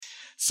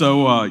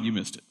So you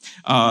missed it.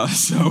 No,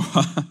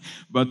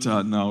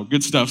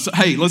 good stuff. So,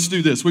 hey, let's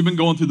do this. We've been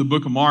going through the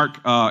book of Mark,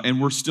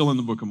 and we're still in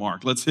the book of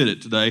Mark. Let's hit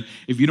it today.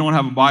 If you don't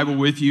have a Bible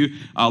with you,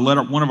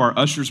 let one of our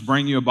ushers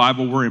bring you a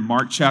Bible. We're in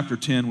Mark chapter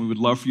 10. We would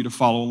love for you to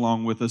follow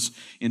along with us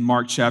in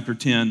Mark chapter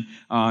 10.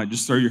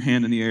 Just throw your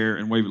hand in the air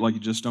and wave it like you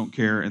just don't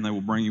care, and they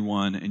will bring you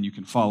one, and you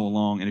can follow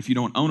along. And if you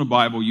don't own a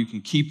Bible, you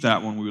can keep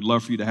that one. We would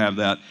love for you to have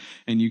that,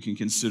 and you can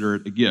consider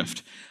it a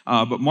gift.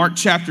 But Mark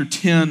chapter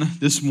 10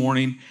 this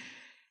morning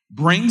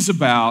brings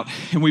about,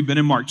 and we've been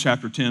in Mark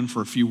chapter 10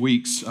 for a few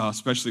weeks,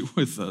 especially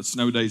with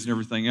snow days and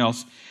everything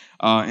else,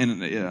 and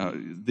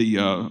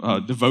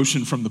the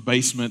devotion from the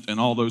basement and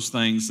all those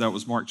things. That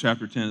was Mark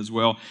chapter 10 as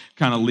well,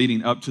 kind of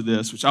leading up to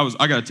this, which I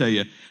got to tell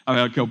you, I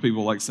had a couple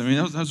people like say,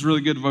 that was a really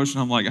good devotion.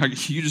 I'm like,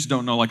 you just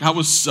don't know. Like, I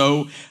was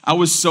so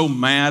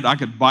mad I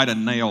could bite a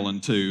nail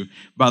in two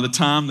by the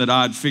time that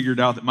I'd figured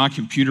out that my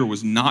computer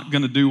was not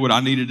going to do what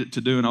I needed it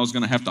to do, and I was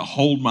going to have to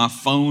hold my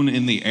phone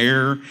in the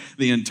air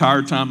the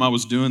entire time I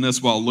was doing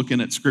this while looking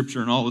at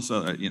scripture and all this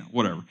other,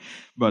 whatever.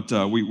 But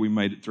we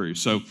made it through.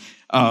 So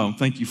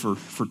thank you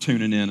for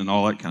tuning in and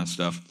all that kind of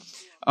stuff.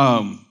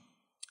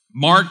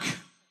 Mark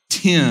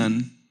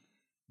 10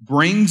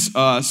 brings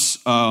us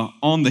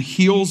on the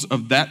heels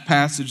of that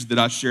passage that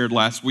I shared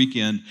last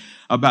weekend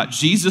about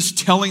Jesus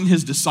telling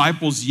his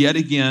disciples yet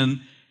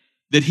again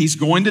that he's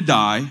going to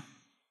die,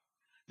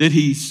 that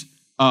he's,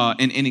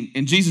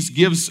 and Jesus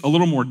gives a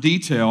little more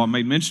detail. I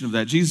made mention of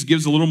that. Jesus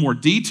gives a little more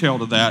detail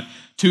to that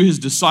to his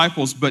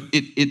disciples, but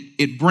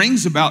it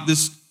brings about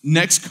this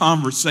next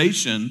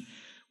conversation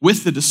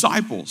with the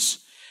disciples.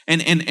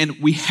 And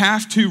we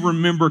have to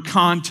remember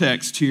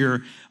context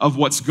here of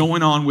what's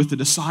going on with the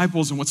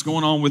disciples and what's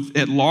going on with,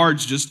 at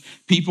large, just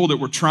people that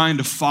were trying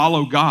to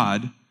follow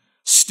God,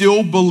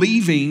 still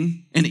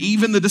believing, and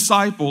even the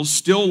disciples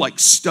still like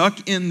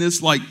stuck in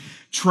this like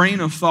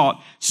train of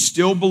thought,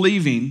 still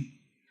believing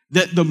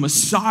that the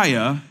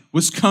Messiah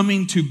was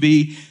coming to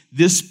be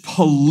this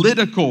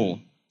political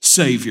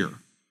savior,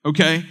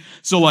 okay?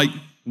 So like,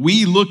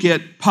 we look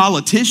at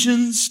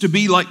politicians to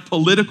be like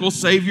political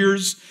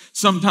saviors.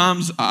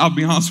 Sometimes, I'll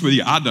be honest with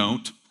you, I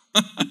don't.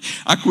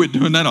 I quit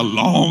doing that a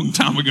long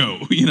time ago,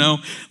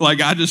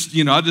 Like I just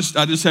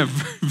have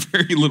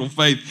very little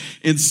faith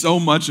in so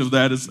much of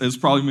that, as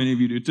probably many of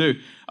you do too.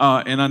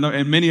 And I know,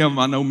 and many of them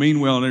I know mean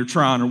well and they're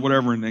trying or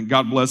whatever, and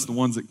God bless the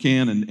ones that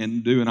can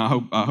and do. And I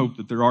hope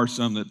that there are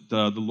some that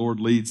the Lord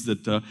leads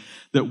that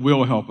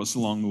will help us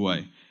along the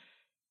way.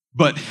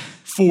 But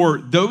for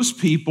those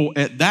people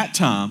at that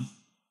time,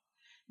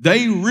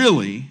 they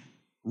really,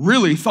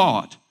 really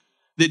thought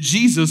that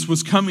Jesus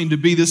was coming to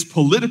be this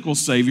political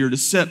savior to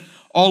set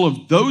all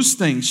of those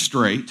things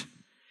straight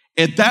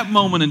at that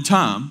moment in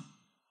time,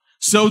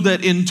 so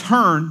that in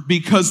turn,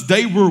 because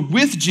they were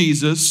with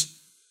Jesus,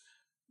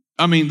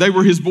 they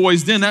were his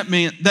boys then, that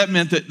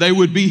meant that they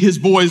would be his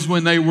boys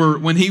when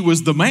he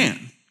was the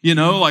man,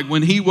 like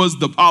when he was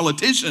the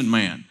politician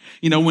man,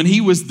 when he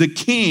was the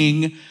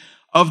king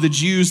of the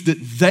Jews that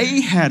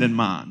they had in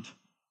mind.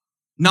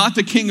 Not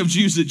the king of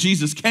Jews that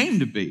Jesus came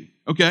to be,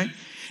 okay?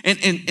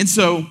 And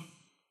so,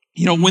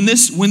 when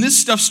this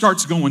stuff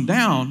starts going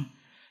down,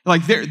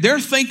 like they're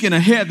thinking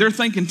ahead, they're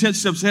thinking 10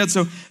 steps ahead.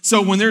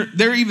 So when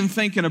they're even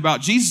thinking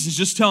about Jesus is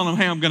just telling them,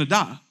 hey, I'm going to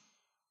die.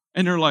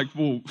 And they're like,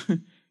 well,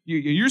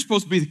 you're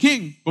supposed to be the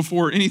king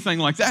before anything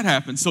like that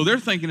happens. So they're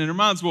thinking in their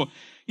minds, well,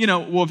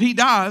 if he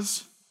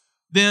dies,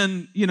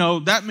 then,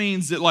 that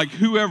means that like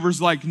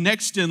whoever's like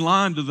next in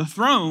line to the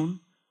throne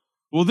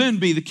will then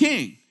be the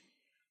king.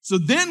 So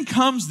then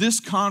comes this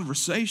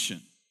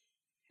conversation.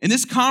 And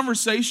this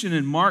conversation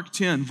in Mark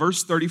 10,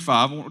 verse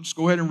 35, I'll just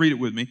go ahead and read it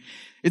with me.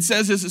 It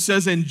says this, it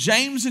says, and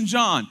James and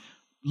John,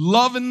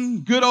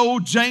 loving good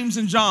old James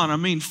and John,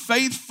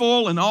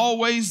 faithful and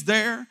always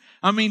there.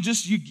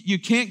 Just you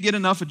can't get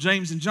enough of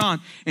James and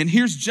John. And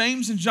here's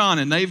James and John,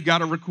 and they've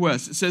got a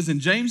request. It says, and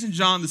James and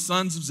John, the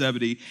sons of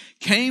Zebedee,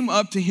 came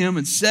up to him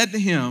and said to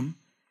him,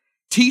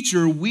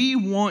 Teacher, we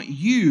want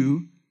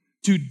you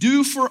to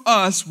do for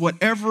us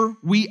whatever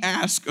we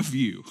ask of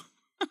you.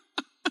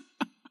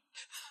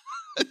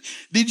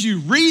 Did you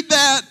read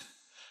that?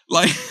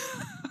 Like,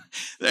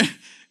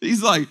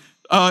 he's like,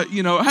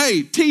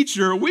 hey,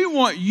 teacher, we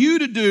want you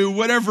to do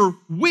whatever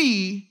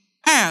we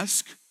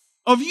ask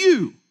of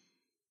you.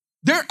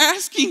 They're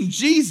asking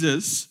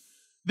Jesus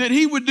that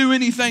he would do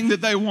anything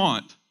that they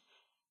want.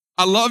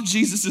 I love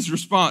Jesus'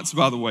 response,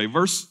 by the way.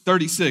 Verse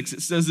 36,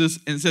 it says this,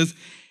 and it says,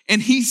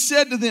 and he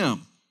said to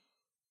them,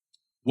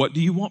 what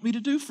do you want me to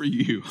do for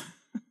you?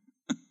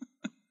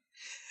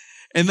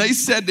 And they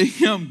said to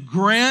him,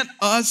 grant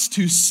us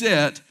to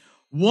sit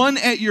one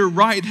at your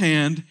right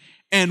hand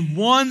and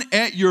one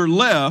at your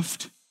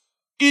left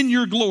in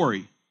your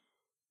glory.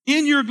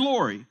 In your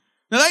glory.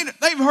 Now,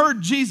 they've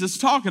heard Jesus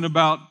talking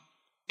about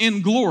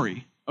in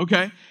glory,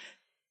 okay?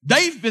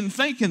 They've been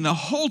thinking the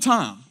whole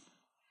time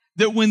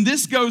that when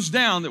this goes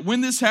down, that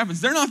when this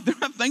happens, they're not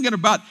thinking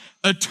about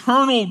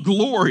eternal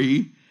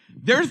glory.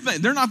 They're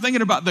not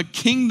thinking about the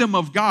kingdom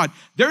of God.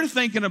 They're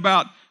thinking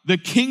about the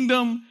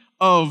kingdom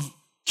of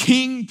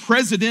King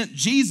President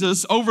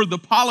Jesus over the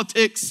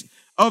politics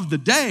of the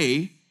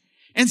day.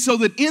 And so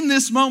that in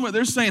this moment,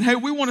 they're saying, hey,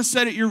 we want to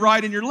sit at your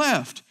right and your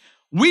left.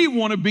 We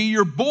want to be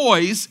your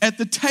boys at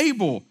the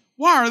table.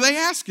 Why are they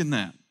asking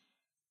that?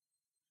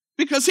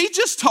 Because he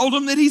just told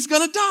them that he's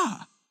going to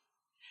die.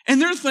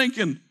 And they're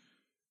thinking,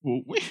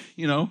 well,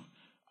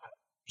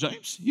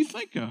 James, you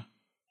think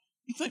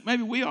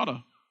maybe we ought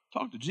to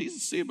talk to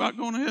Jesus, see about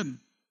going ahead and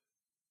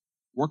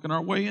working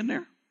our way in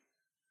there?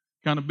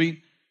 Kind of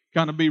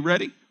be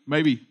ready.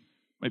 Maybe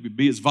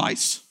be his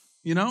vice,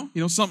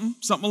 something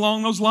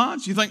along those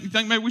lines. You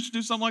think maybe we should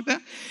do something like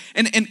that?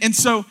 And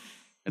so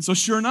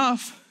sure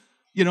enough,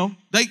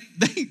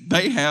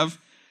 they have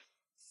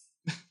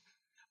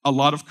a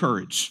lot of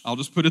courage, I'll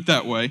just put it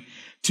that way,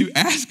 to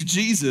ask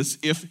Jesus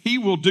if he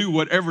will do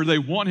whatever they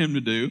want him to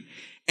do.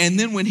 And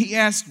then when he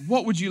asks,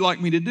 what would you like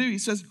me to do? He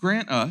says,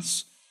 grant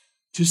us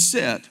to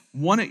sit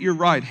one at your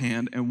right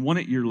hand and one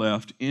at your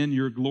left in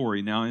your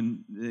glory. Now,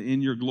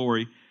 in your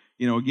glory,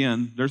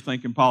 again, they're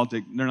thinking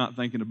politics. They're not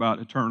thinking about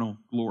eternal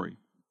glory.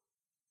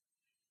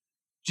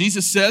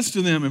 Jesus says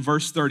to them in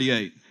verse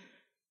 38,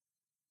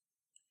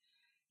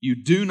 you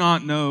do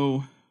not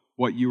know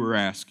what you are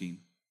asking.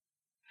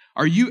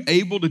 Are you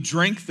able to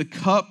drink the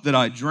cup that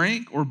I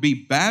drank or be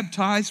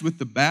baptized with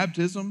the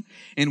baptism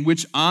in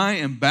which I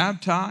am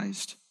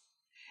baptized?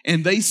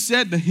 And they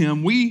said to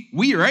him,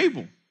 we are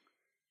able.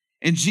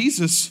 And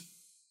Jesus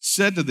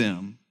said to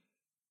them,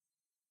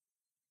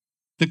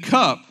 the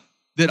cup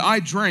that I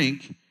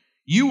drank,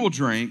 you will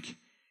drink,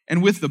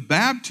 and with the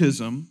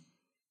baptism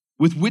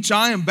with which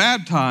I am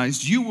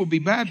baptized, you will be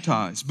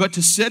baptized. But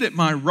to sit at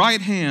my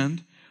right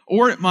hand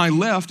or at my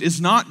left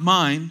is not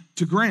mine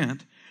to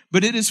grant,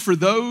 but it is for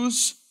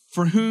those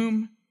for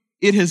whom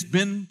it has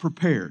been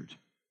prepared.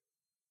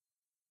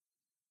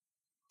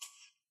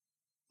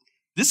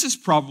 This is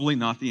probably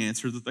not the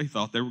answer that they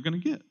thought they were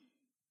going to get.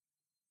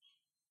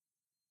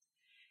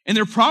 And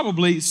they're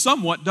probably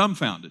somewhat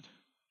dumbfounded,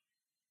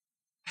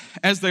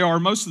 as they are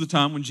most of the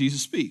time when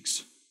Jesus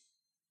speaks.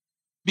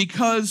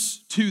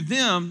 Because to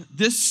them,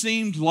 this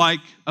seemed like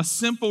a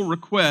simple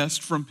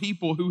request from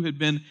people who had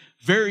been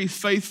very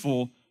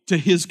faithful to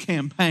his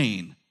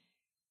campaign.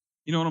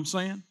 You know what I'm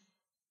saying?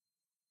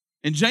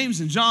 And James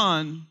and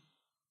John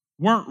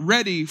weren't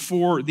ready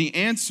for the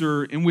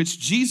answer in which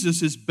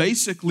Jesus is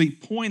basically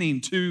pointing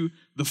to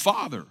the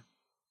Father.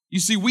 You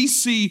see, we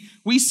see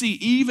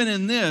even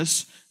in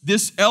this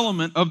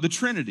element of the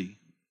Trinity,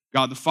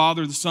 God the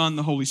Father, the Son,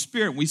 the Holy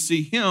Spirit. We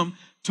see him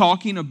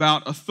talking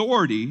about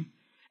authority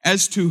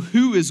as to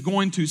who is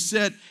going to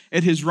sit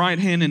at his right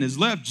hand and his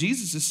left.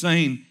 Jesus is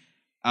saying,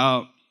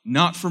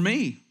 not for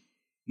me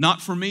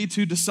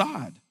to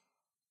decide.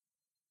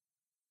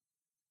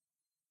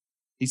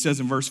 He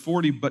says in verse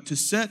 40, but to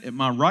sit at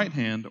my right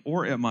hand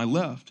or at my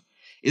left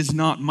is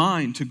not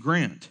mine to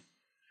grant,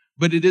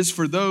 but it is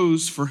for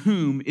those for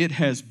whom it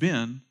has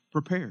been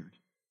prepared.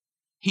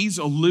 He's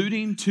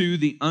alluding to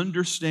the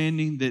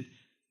understanding that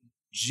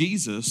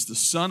Jesus, the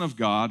Son of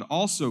God,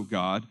 also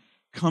God,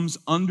 comes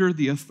under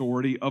the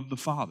authority of the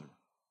Father.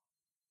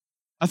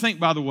 I think,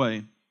 by the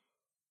way,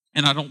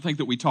 and I don't think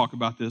that we talk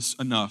about this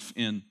enough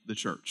in the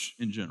church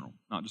in general,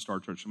 not just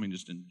our church,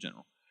 just in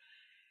general.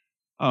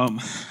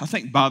 I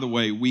think, by the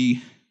way,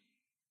 we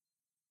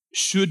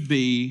should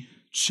be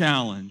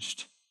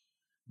challenged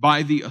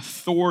by the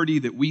authority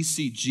that we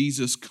see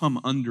Jesus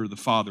come under the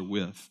Father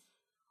with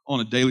on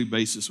a daily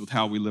basis with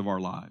how we live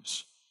our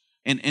lives.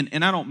 And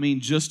I don't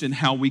mean just in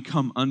how we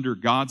come under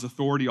God's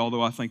authority,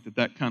 although I think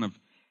that kind of,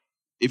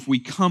 if we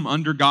come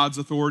under God's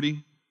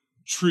authority,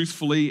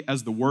 truthfully,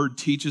 as the Word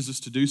teaches us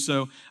to do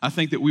so, I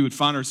think that we would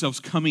find ourselves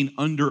coming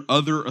under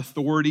other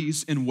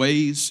authorities in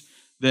ways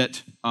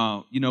that,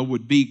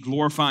 would be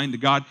glorifying to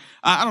God.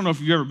 I don't know if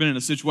you've ever been in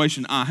a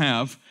situation, I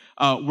have,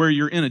 where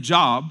you're in a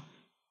job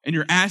and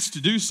you're asked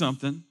to do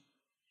something,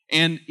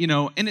 and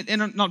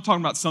I'm not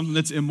talking about something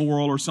that's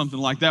immoral or something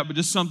like that, but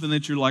just something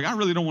that you're like, I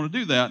really don't want to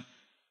do that.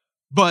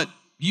 But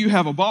you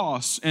have a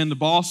boss, and the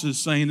boss is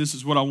saying, this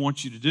is what I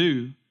want you to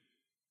do.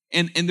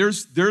 And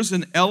there's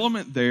an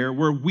element there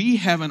where we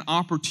have an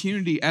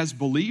opportunity as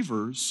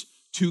believers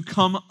to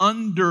come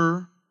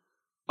under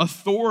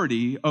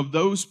authority of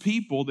those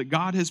people that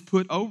God has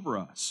put over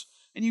us.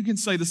 And you can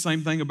say the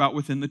same thing about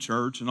within the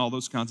church and all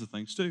those kinds of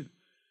things too.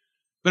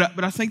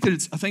 But I think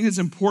it's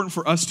important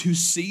for us to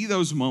see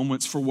those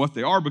moments for what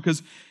they are,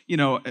 because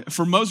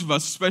for most of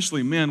us,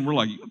 especially men, we're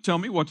like, you tell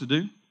me what to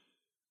do.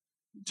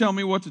 Tell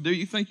me what to do.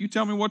 You think you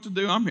tell me what to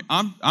do?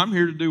 I'm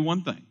here to do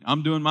one thing.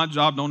 I'm doing my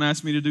job. Don't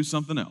ask me to do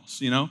something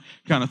else.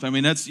 Kind of thing. I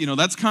mean,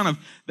 that's kind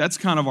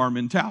of our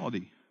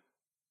mentality.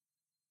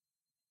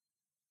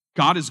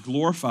 God is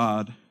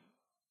glorified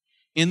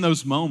in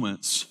those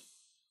moments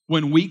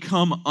when we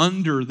come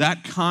under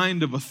that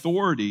kind of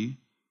authority,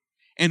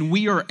 and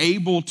we are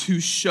able to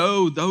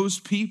show those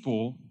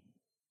people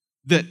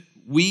that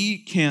we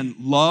can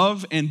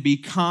love and be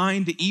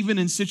kind even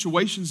in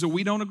situations that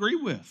we don't agree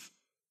with.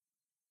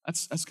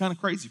 That's kind of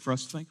crazy for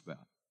us to think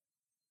about.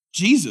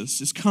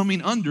 Jesus is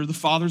coming under the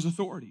Father's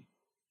authority.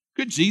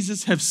 Could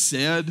Jesus have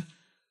said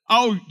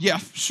Oh, yeah,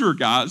 sure,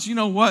 guys. You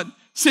know what?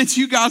 Since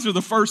you guys are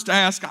the first to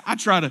ask, I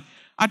try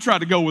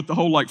to go with the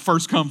whole like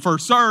first come,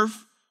 first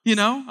serve.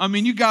 I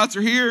mean, you guys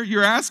are here,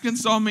 you're asking,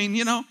 so I mean,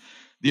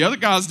 the other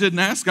guys didn't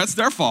ask, that's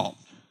their fault.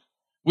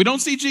 We don't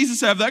see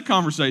Jesus have that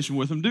conversation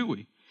with them, do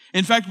we?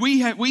 In fact,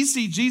 we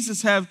see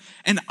Jesus have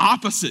an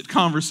opposite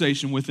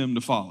conversation with them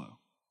to follow.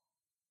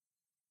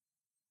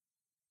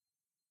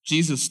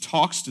 Jesus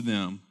talks to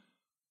them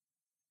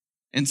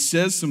and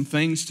says some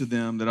things to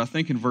them that I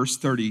think in verse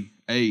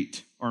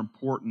 38 are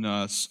important to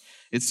us.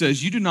 It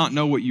says, you do not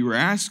know what you are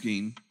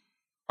asking.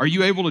 Are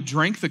you able to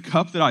drink the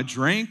cup that I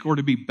drank, or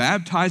to be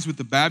baptized with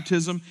the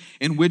baptism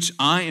in which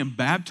I am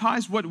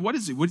baptized? What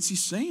is it? What is he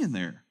saying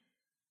there?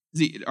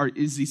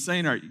 Is he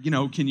saying,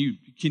 can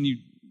you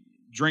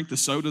drink the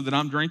soda that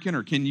I'm drinking,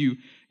 or can you,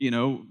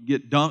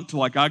 get dunked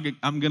like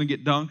I'm going to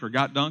get dunked or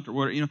got dunked or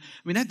whatever? I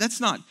mean, that's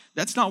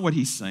not what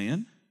he's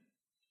saying.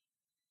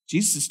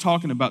 Jesus is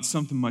talking about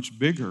something much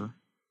bigger.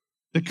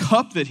 The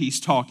cup that he's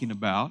talking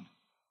about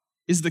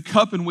is the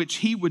cup in which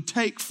he would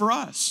take for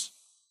us.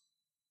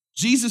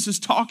 Jesus is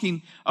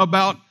talking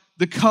about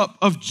the cup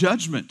of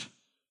judgment.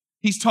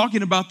 He's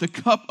talking about the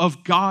cup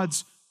of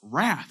God's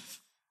wrath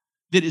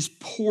that is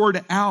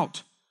poured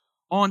out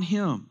on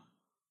him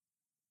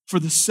for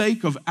the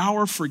sake of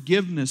our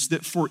forgiveness,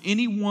 that for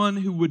anyone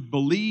who would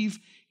believe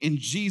in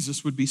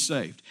Jesus would be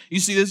saved. You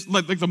see, this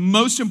like the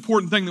most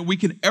important thing that we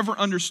can ever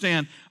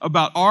understand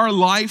about our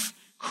life,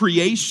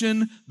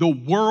 creation, the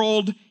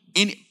world,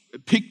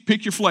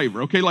 pick your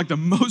flavor, okay? Like the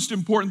most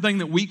important thing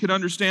that we could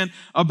understand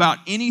about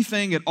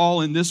anything at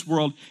all in this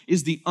world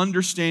is the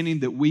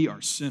understanding that we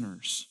are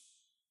sinners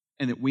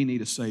and that we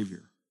need a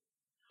Savior.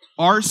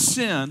 Our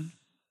sin,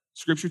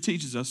 Scripture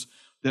teaches us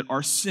that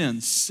our sin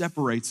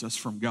separates us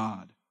from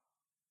God.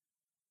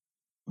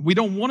 We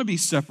don't want to be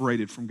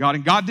separated from God,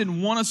 and God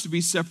didn't want us to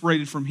be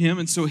separated from Him,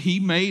 and so He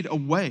made a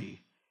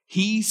way.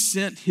 He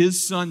sent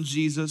His Son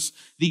Jesus,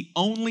 the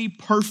only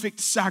perfect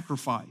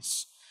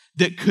sacrifice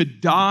that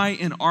could die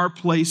in our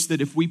place,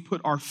 that if we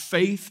put our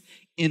faith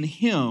in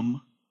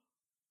Him,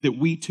 that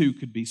we too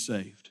could be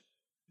saved.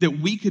 That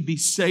we could be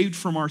saved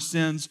from our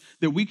sins,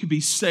 that we could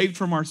be saved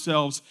from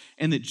ourselves,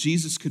 and that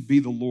Jesus could be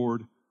the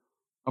Lord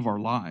of our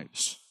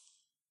lives.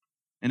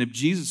 And if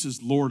Jesus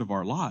is Lord of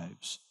our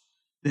lives,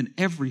 then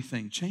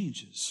everything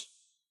changes.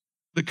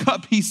 The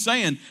cup, he's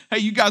saying, hey,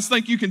 you guys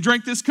think you can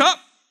drink this cup?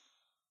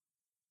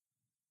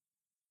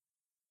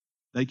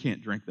 They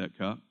can't drink that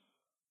cup.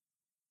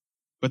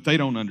 But they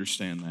don't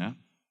understand that.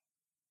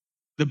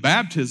 The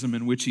baptism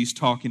in which he's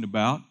talking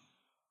about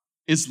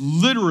is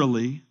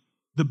literally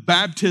the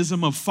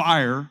baptism of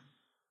fire,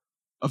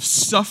 of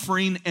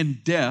suffering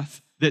and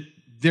death that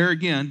there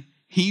again,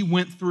 he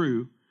went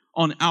through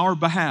on our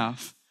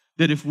behalf,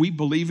 that if we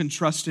believe and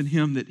trust in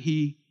him, that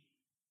he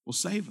will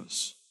save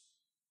us.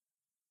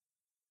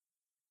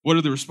 What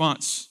are the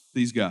response,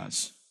 these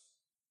guys?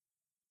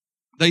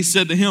 They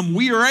said to him,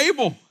 we are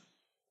able.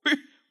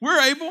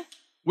 We're able.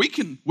 We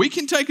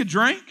can take a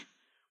drink.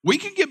 We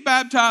can get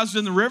baptized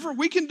in the river.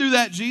 We can do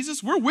that,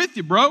 Jesus. We're with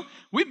you, bro.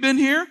 We've been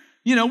here.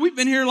 We've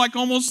been here like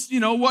almost,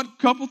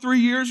 3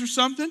 years or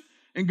something,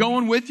 and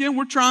going with you.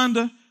 We're trying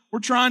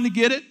to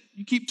get it.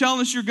 You keep telling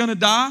us you're going to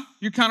die.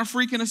 You're kind of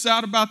freaking us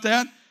out about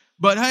that.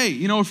 But hey,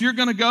 if you're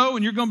going to go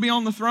and you're going to be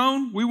on the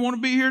throne, we want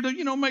to be here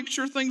to, make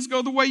sure things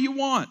go the way you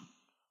want.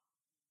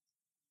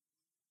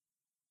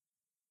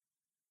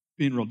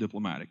 Being real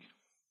diplomatic.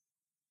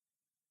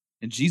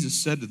 And Jesus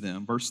said to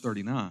them, verse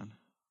 39,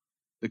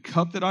 the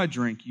cup that I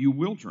drink, you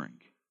will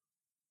drink.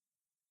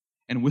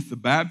 And with the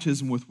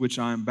baptism with which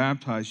I am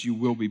baptized, you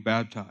will be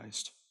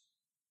baptized.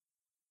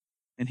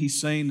 And he's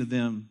saying to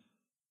them,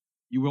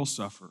 you will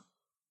suffer.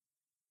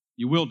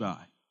 You will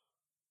die.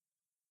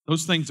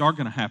 Those things are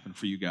going to happen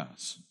for you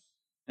guys.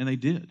 And they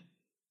did.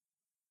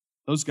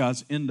 Those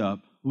guys end up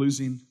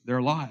losing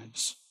their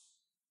lives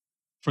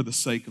for the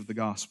sake of the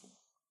gospel.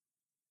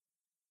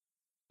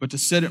 But to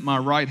sit at my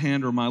right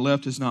hand or my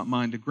left is not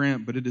mine to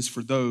grant, but it is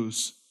for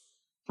those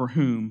for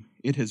whom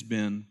it has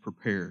been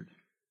prepared.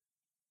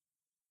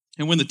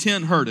 And when the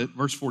 10 heard it,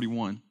 verse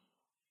 41,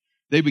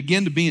 they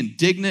began to be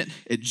indignant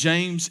at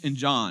James and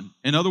John.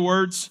 In other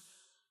words,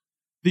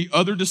 the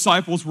other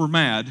disciples were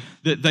mad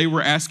that they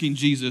were asking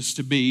Jesus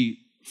to be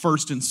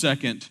first and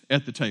second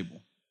at the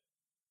table.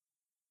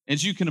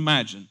 As you can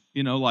imagine,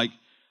 like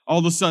all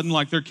of a sudden,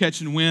 like they're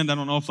catching wind. I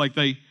don't know if like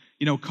they,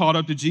 caught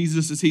up to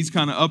Jesus as he's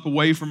kind of up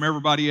away from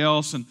everybody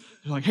else. And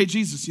they're like, hey,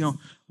 Jesus,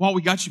 while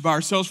we got you by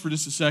ourselves for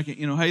just a second,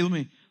 hey,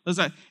 let's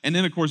that. And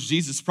then, of course,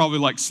 Jesus is probably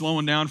like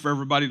slowing down for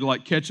everybody to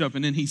like catch up.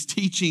 And then he's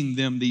teaching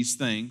them these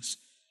things.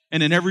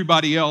 And then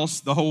everybody else,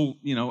 the whole,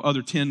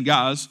 other 10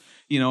 guys,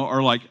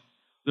 are like,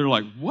 they're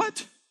like,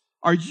 what?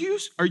 Are you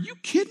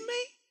kidding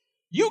me?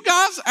 You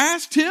guys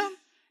asked him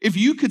if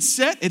you could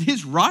sit at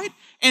his right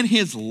and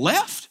his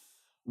left?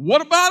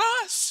 What about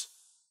us?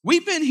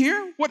 We've been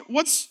here.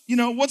 What's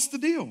the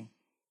deal?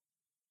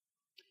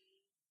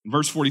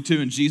 Verse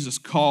 42, and Jesus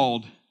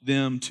called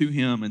them to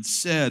him and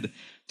said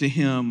to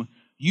him,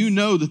 you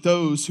know that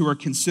those who are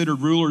considered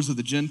rulers of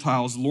the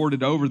Gentiles lord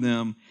it over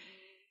them,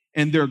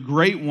 and their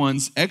great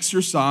ones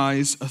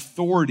exercise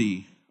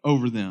authority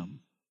over them.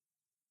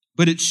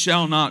 But it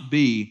shall not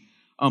be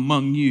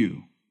among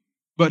you.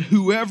 But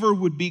whoever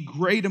would be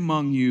great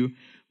among you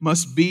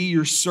must be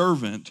your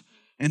servant,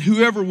 and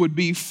whoever would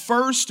be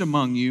first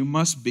among you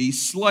must be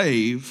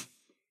slave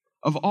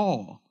of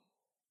all.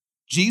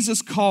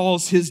 Jesus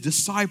calls his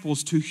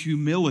disciples to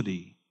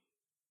humility.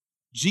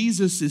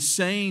 Jesus is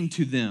saying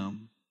to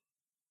them,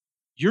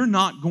 you're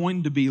not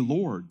going to be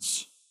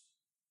lords.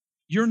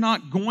 You're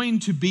not going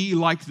to be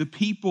like the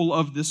people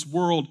of this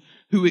world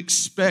who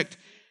expect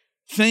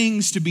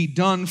things to be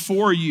done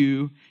for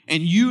you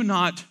and you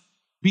not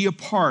be a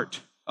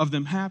part of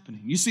them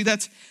happening. You see,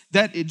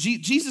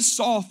 Jesus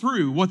saw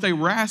through what they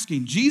were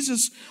asking.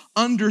 Jesus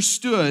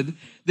understood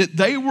that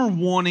they were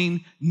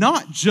wanting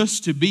not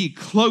just to be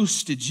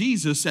close to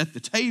Jesus at the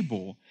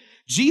table.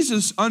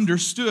 Jesus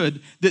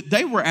understood that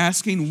they were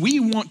asking, we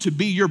want to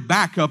be your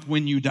backup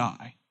when you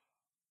die.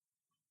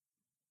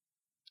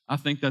 I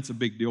think that's a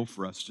big deal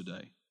for us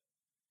today.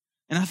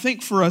 And I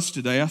think for us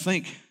today,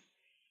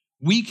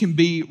 we can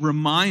be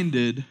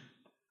reminded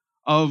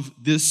of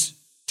this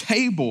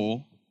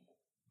table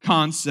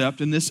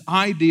concept and this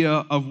idea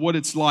of what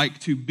it's like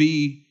to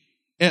be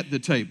at the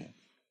table.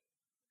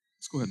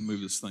 Let's go ahead and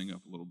move this thing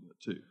up a little bit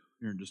too,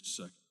 here in just a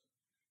second.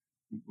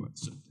 Go ahead and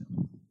sit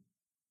down.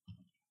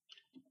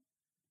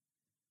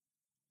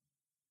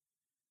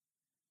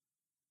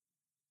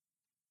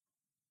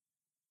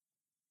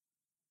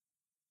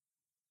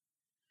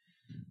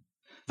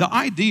 The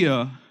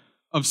idea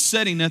of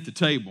sitting at the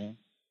table,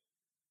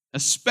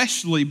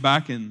 especially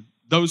back in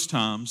those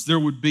times, there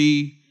would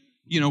be,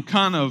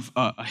 kind of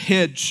a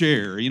head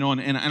chair, and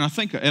I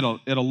think at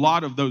a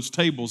lot of those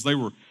tables, they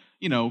were,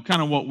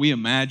 kind of what we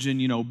imagine,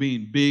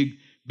 being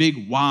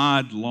big,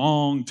 wide,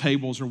 long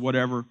tables or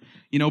whatever,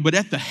 but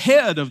at the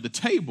head of the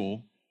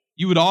table,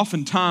 you would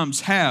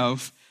oftentimes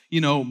have,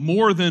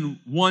 more than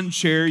one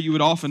chair. You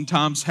would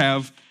oftentimes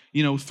have,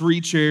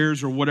 3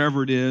 chairs or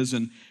whatever it is,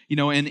 and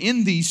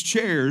in these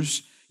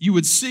chairs, you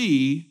would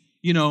see,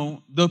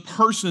 the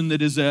person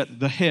that is at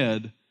the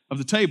head of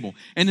the table.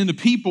 And then the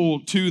people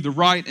to the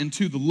right and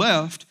to the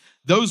left,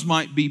 those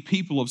might be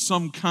people of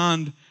some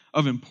kind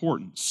of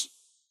importance.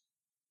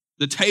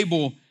 The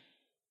table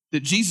that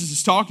Jesus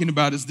is talking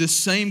about is this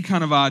same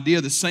kind of idea,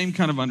 the same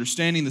kind of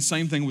understanding, the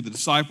same thing with the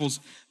disciples.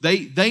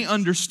 They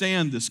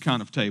understand this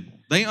kind of table.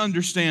 They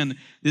understand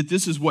that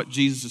this is what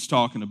Jesus is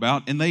talking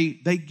about, and they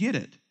get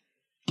it.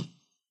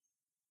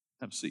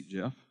 Have a seat,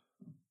 Jeff.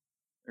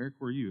 Eric,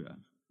 where are you at?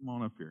 Come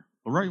on up here.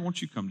 Lorraine, why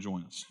don't you come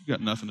join us? You got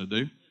nothing to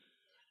do.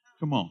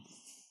 Come on.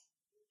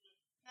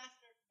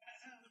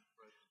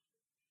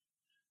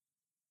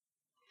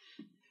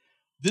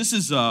 This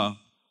is an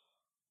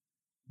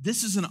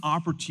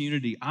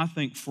opportunity, I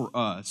think, for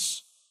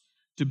us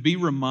to be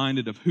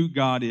reminded of who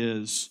God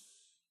is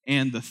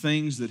and the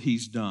things that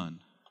He's done.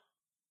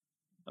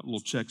 That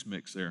little Chex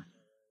Mix there.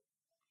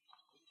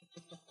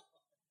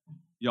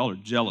 Y'all are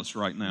jealous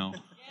right now.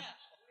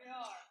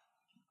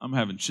 I'm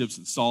having chips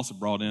and salsa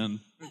brought in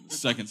the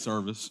second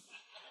service.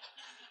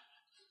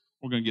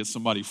 We're going to get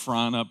somebody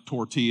frying up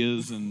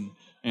tortillas and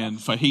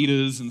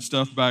fajitas and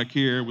stuff back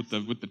here with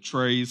the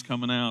trays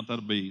coming out.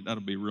 That'll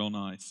be real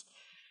nice.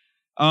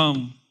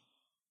 The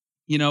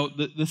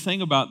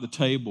thing about the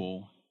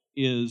table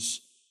is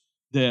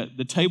that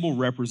the table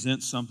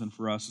represents something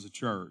for us as a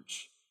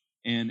church.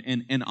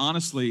 And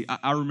honestly,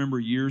 I remember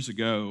years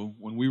ago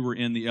when we were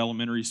in the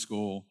elementary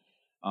school,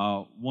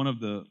 one of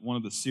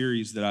the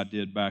series that I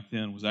did back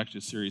then was actually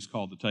a series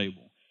called The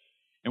Table.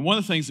 And one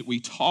of the things that we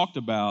talked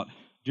about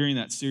during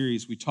that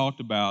series, we talked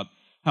about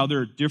how there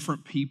are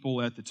different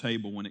people at the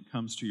table when it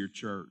comes to your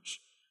church.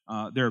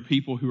 There are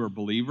people who are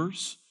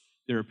believers.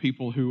 There are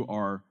people who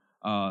are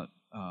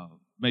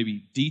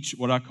maybe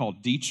what I call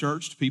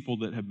de-churched, people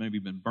that have maybe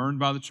been burned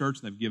by the church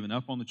and they've given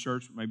up on the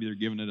church, but maybe they're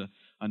giving it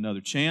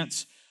another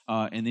chance.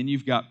 And then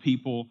you've got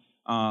people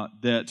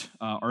that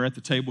are at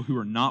the table who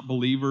are not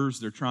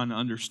believers. They're trying to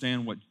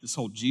understand what this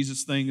whole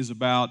Jesus thing is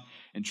about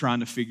and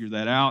trying to figure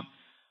that out.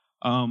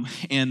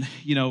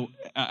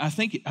 I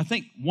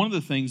think one of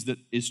the things that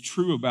is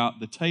true about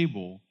the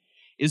table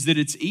is that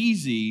it's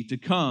easy to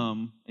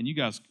come, and you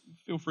guys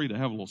feel free to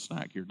have a little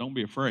snack here. Don't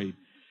be afraid.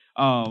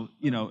 I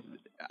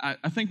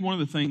think one of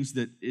the things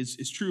that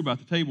is true about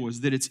the table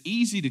is that it's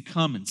easy to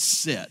come and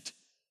sit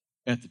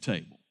at the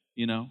table.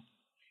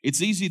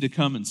 It's easy to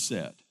come and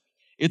sit.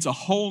 It's a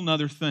whole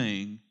nother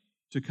thing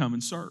to come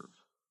and serve.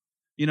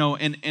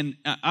 And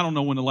I don't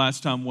know when the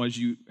last time was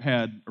you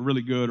had a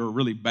really good or a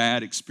really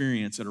bad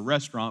experience at a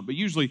restaurant, but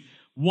usually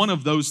one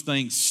of those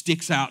things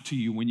sticks out to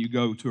you when you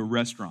go to a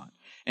restaurant.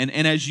 And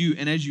as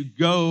you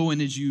go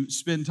and as you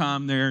spend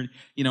time there,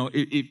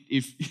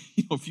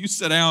 if you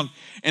sit down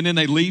and then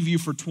they leave you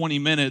for 20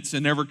 minutes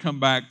and never come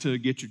back to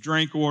get your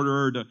drink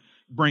order or to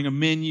bring a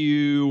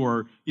menu,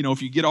 or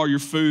if you get all your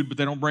food but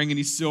they don't bring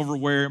any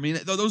silverware,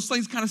 those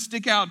things kind of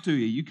stick out to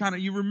you.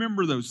 You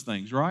remember those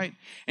things, right?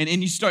 And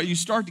you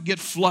start to get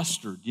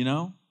flustered,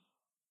 And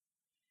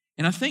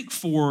I think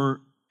for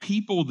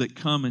people that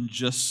come and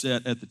just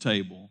sit at the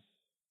table,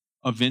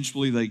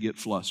 eventually they get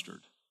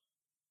flustered.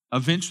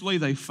 Eventually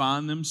they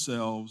find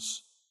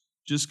themselves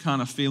just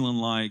kind of feeling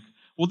like,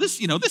 well,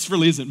 this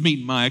really isn't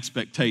meeting my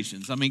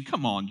expectations. I mean,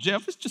 come on,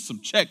 Jeff, it's just some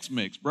Chex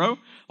Mix, bro.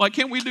 Like,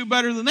 can't we do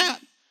better than that?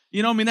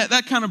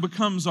 That kind of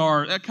becomes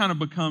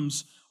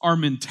our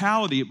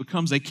mentality. It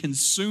becomes a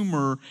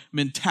consumer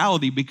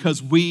mentality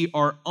because we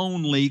are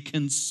only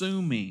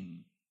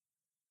consuming.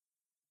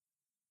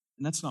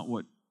 And that's not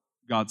what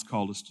God's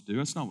called us to do.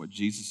 That's not what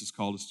Jesus has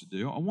called us to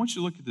do. I want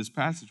you to look at this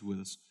passage with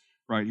us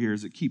right here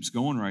as it keeps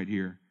going right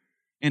here.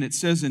 And it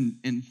says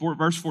in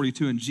verse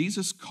 42, and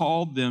Jesus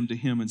called them to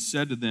him and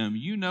said to them,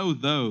 you know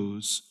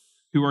those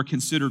who are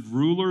considered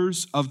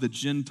rulers of the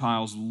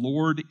Gentiles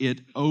lord it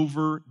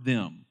over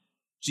them.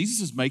 Jesus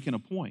is making a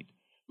point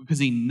because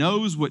he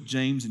knows what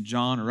James and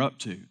John are up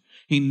to.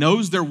 He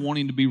knows they're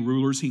wanting to be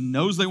rulers. He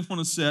knows they want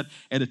to sit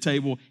at a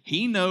table.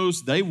 He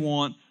knows they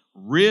want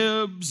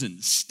ribs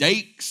and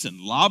steaks and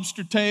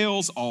lobster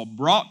tails all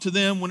brought to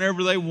them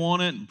whenever they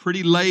want it, and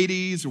pretty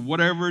ladies or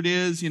whatever it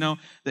is, that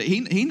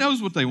he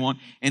knows what they want.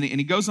 And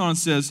he goes on and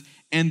says,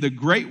 and the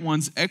great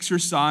ones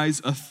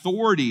exercise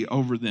authority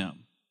over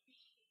them.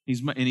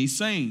 He's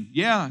saying,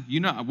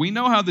 we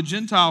know how the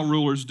Gentile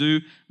rulers do.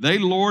 They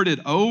lord it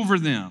over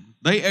them.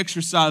 They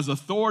exercise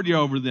authority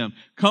over them.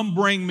 Come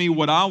bring me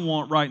what I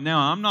want right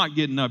now. I'm not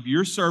getting up.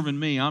 You're serving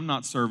me. I'm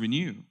not serving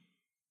you.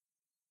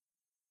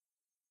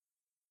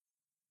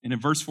 And in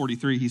verse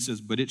 43, he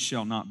says, but it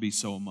shall not be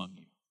so among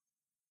you.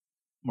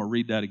 I'm going to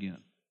read that again.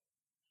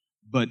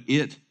 But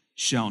it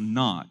shall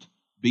not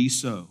be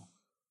so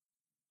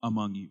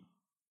among you.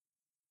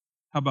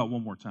 How about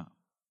one more time?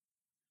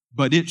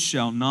 But it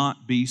shall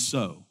not be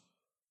so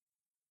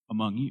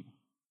among you.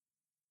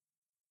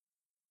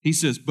 He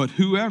says, but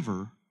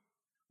whoever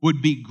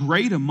would be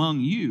great among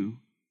you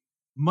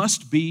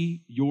must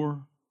be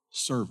your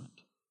servant.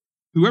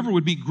 Whoever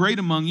would be great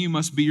among you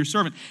must be your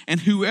servant. And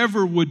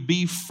whoever would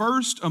be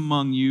first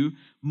among you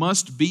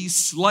must be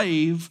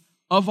slave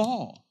of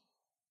all.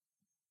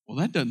 Well,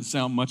 that doesn't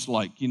sound much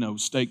like,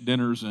 steak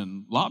dinners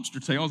and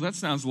lobster tails. That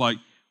sounds like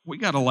we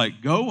got to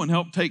go and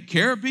help take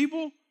care of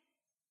people.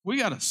 We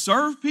got to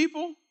serve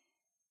people.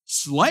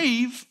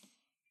 Slave?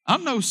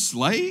 I'm no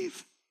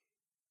slave.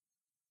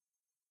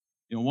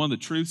 One of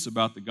the truths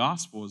about the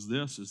gospel is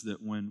that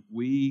when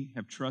we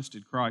have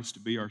trusted Christ to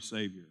be our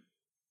Savior,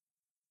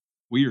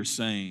 we are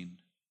saying,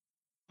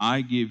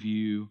 I give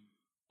you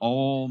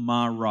all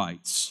my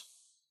rights.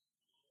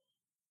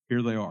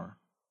 Here they are.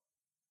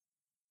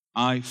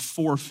 I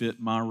forfeit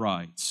my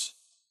rights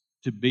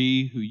to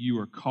be who you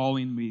are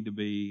calling me to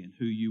be and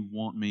who you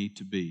want me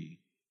to be.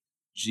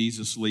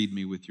 Jesus, lead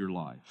me with your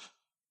life.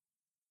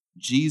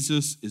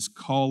 Jesus is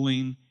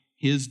calling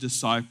his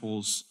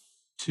disciples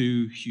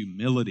to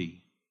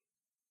humility.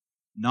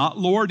 Not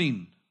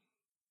lording.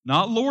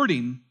 Not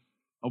lording.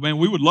 Oh, man,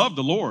 we would love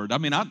the Lord. I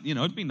mean,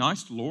 it'd be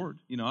nice to Lord.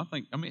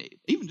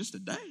 Even just a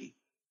day.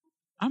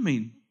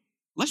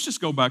 Let's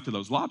just go back to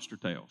those lobster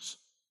tails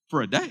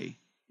for a day.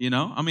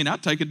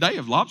 I'd take a day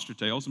of lobster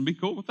tails and be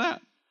cool with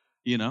that.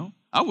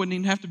 I wouldn't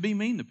even have to be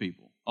mean to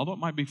people, although it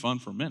might be fun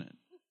for a minute.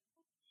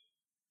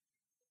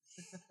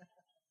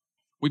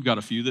 We've got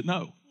a few that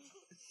know.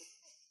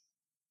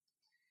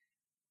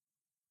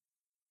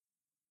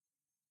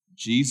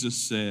 Jesus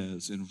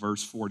says in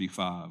verse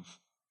 45,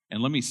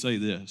 and let me say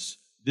this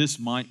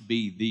might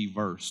be the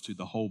verse to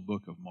the whole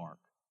book of Mark.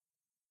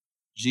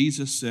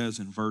 Jesus says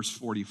in verse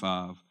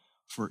 45,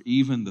 for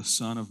even the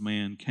Son of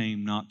Man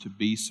came not to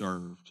be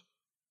served,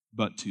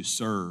 but to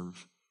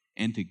serve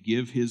and to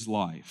give his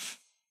life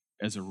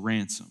as a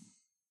ransom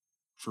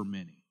for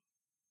many.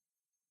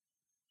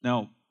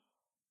 Now,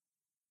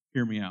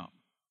 hear me out.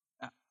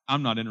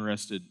 I'm not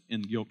interested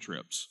in guilt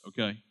trips,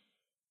 okay?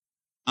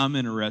 I'm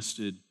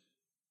interested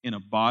in a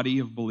body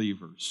of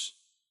believers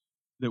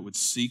that would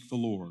seek the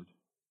Lord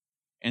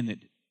and that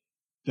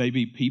they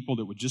be people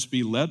that would just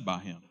be led by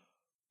him.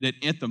 That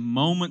at the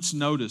moment's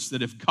notice,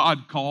 that if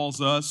God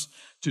calls us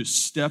to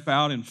step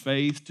out in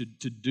faith, to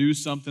do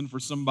something for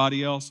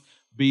somebody else,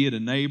 be it a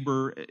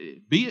neighbor,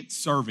 be it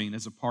serving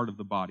as a part of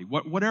the body,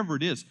 whatever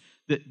it is,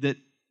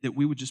 that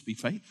we would just be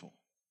faithful.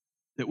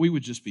 That we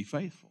would just be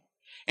faithful.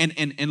 And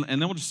then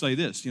we'll just say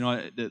this,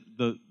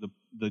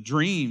 the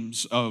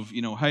dreams of,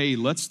 hey,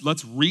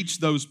 let's reach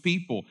those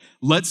people.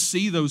 Let's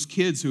see those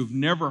kids who have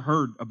never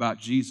heard about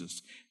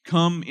Jesus.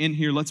 Come in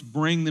here, let's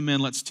bring them in,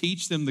 let's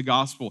teach them the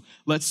gospel.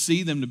 Let's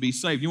see them to be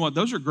saved. You know what?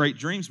 Those are great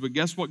dreams, but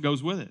guess what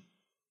goes with it?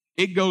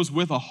 It goes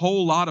with a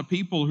whole lot of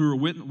people who are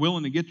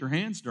willing to get their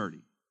hands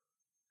dirty.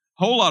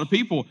 A whole lot of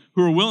people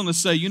who are willing to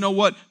say, you know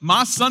what?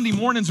 My Sunday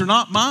mornings are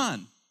not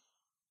mine.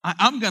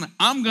 I'm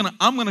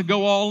gonna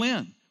go all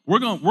in. We're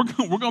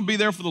gonna be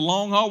there for the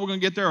long haul. We're gonna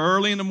get there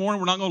early in the morning.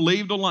 We're not gonna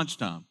leave till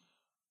lunchtime.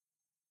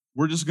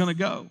 We're just gonna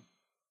go.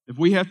 If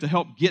we have to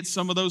help get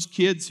some of those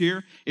kids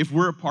here, if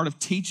we're a part of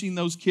teaching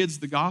those kids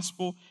the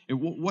gospel,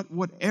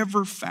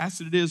 whatever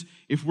facet it is,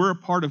 if we're a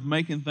part of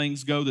making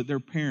things go that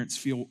their parents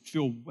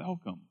feel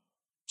welcome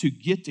to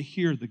get to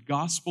hear the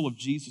gospel of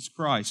Jesus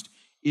Christ,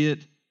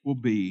 it will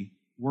be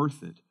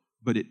worth it.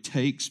 But it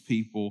takes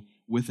people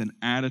with an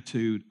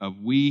attitude of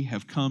we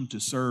have come to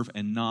serve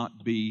and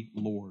not be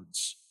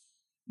lords.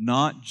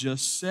 Not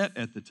just sit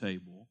at the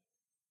table,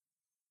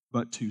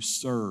 but to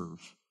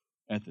serve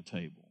at the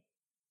table.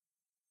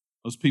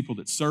 Those people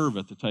that serve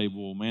at the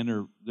table,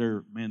 man,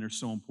 they're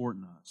so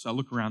important to us. I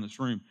look around this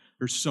room.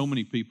 There's so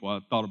many people. I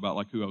thought about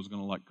like who I was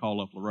going to call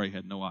up. Lorraine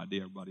had no idea.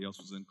 Everybody else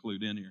was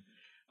included in here.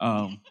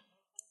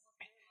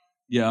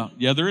 Yeah,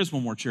 there is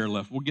one more chair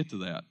left. We'll get to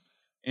that.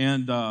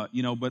 And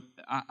but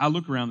I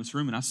look around this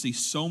room and I see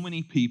so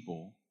many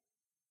people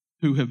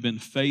who have been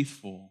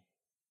faithful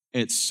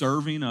at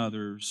serving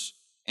others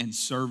and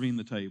serving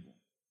the table.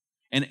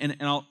 And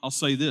I'll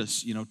say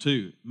this,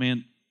 too,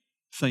 man,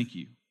 thank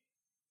you.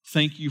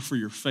 Thank you for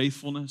your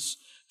faithfulness.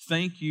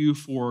 Thank you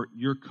for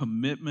your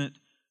commitment,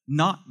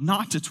 not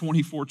to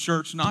 24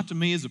 Church, not to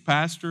me as a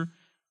pastor.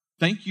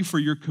 Thank you for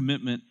your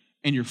commitment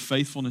and your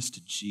faithfulness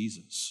to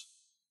Jesus.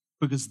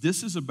 Because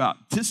this is about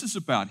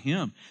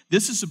Him.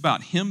 This is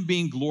about Him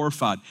being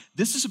glorified.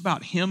 This is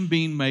about Him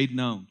being made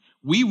known.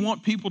 We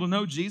want people to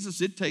know Jesus.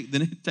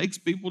 Then it takes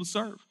people to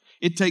serve.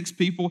 It takes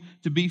people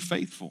to be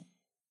faithful.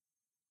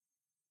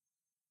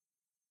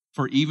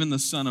 For even the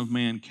Son of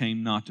Man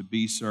came not to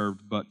be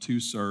served, but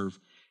to serve,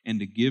 and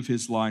to give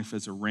His life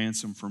as a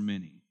ransom for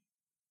many.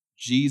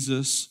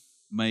 Jesus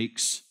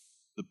makes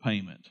the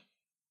payment.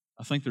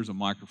 I think there's a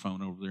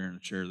microphone over there in a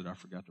chair that I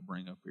forgot to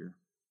bring up here.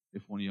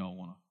 If one of y'all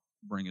want to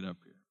bring it up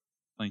here.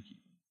 Thank you.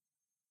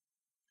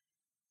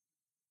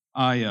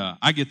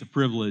 I get the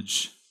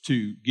privilege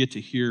to get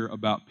to hear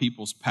about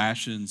people's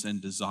passions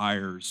and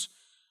desires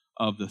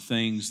of the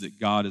things that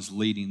God is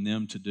leading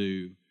them to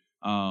do.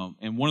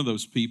 And one of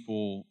those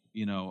people,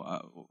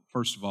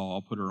 first of all,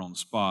 I'll put her on the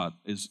spot,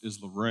 is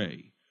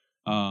Lorraine.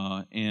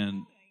 But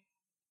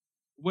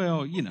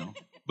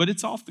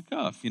it's off the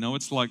cuff.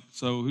 It's like,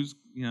 so who's,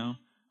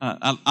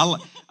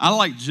 I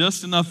like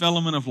just enough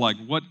element of like,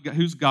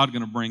 who's God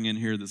going to bring in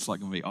here that's like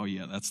going to be, oh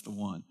yeah, that's the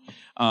one.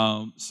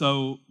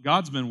 So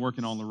God's been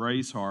working on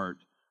Lorraine's heart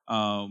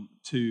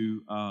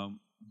to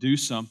do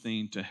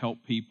something to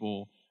help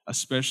people,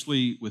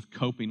 especially with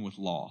coping with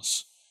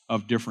loss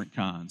of different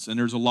kinds. And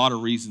there's a lot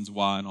of reasons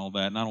why and all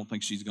that, and I don't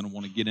think she's going to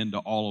want to get into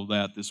all of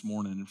that this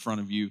morning in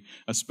front of you,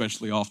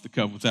 especially off the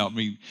cuff without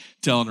me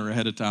telling her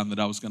ahead of time that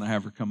I was going to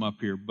have her come up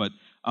here. But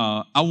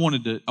I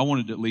wanted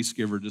to at least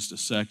give her just a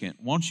second.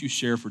 Why don't you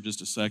share for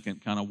just a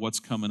second kind of what's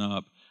coming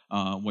up,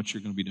 what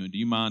you're going to be doing. Do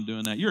you mind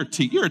doing that? You're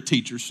a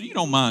teacher, so you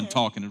don't mind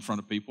talking in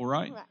front of people,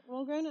 right? Right.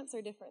 Well, grown-ups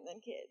are different than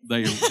kids.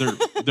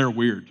 They're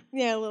weird.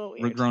 Yeah, a little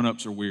weird.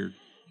 Grown-ups are weird.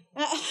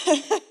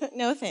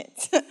 No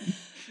offense.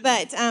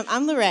 But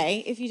I'm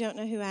Lorraine, if you don't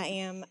know who I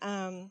am.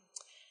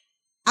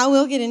 I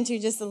will get into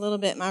just a little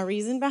bit my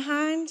reason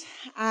behind.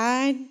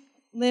 I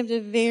lived a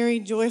very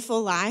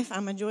joyful life.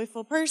 I'm a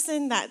joyful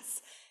person.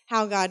 That's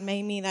how God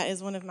made me. That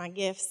is one of my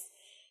gifts.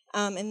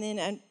 And then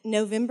in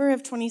November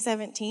of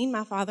 2017,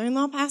 my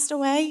father-in-law passed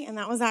away, and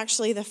that was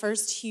actually the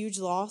first huge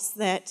loss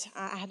that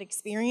I had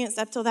experienced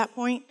up till that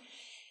point.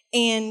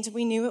 And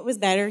we knew it was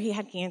better. He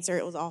had cancer.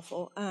 It was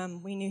awful.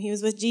 We knew he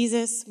was with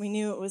Jesus. We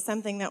knew it was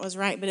something that was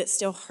right, but it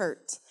still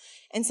hurt.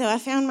 And so I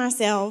found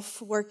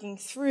myself working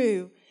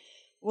through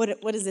what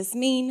does this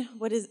mean?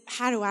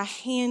 How do I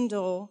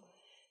handle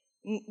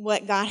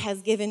what God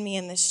has given me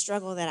in this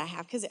struggle that I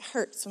have? Because it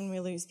hurts when we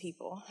lose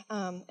people.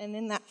 And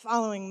then that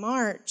following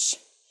March,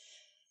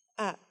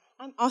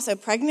 I'm also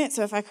pregnant,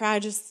 so if I cry,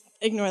 just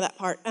ignore that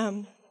part.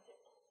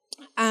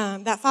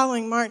 That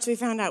following March, we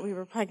found out we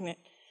were pregnant.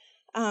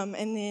 And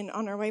then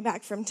on our way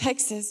back from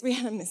Texas, we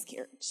had a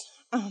miscarriage.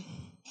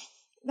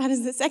 That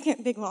is the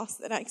second big loss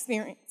that I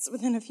experienced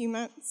within a few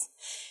months.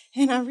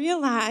 And I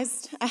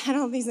realized I had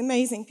all these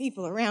amazing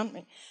people around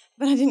me,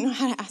 but I didn't know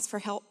how to ask for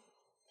help.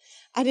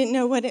 I didn't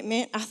know what it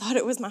meant. I thought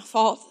it was my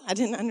fault. I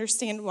didn't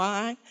understand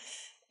why.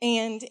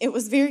 And it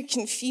was very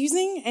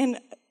confusing. And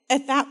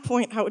at that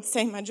point, I would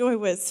say my joy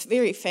was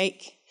very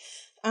fake.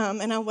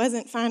 And I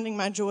wasn't finding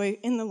my joy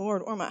in the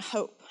Lord or my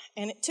hope.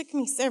 And it took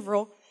me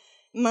several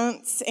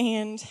months,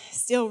 and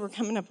still we're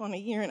coming up on a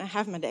year and a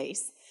half my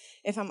days,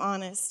 if I'm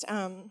honest.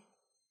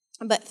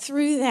 But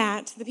through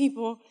that,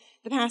 the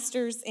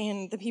pastors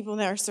and the people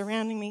that are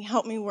surrounding me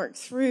helped me work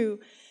through.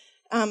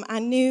 I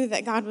knew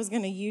that God was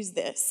going to use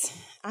this.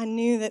 I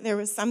knew that there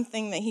was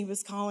something that He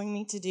was calling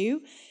me to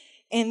do.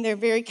 And there are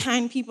very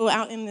kind people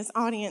out in this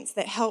audience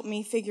that helped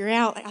me figure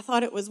out. I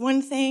thought it was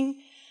one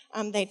thing.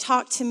 They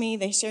talked to me.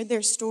 They shared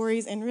their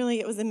stories. And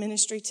really, it was a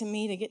ministry to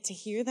me to get to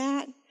hear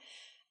that.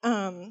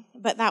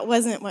 But that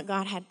wasn't what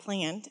God had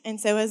planned. And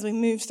so as we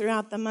moved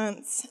throughout the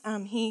months,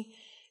 He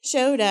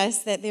showed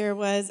us that there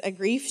was a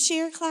grief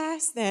share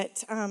class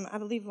that I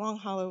believe Long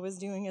Hollow was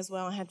doing as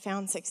well and had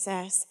found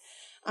success.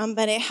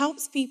 But it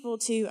helps people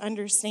to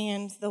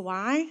understand the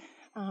why,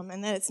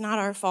 and that it's not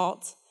our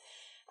fault,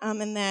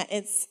 and that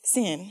it's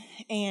sin,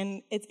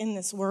 and it's in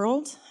this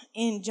world.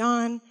 In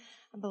John,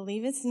 I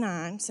believe it's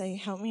 9, so you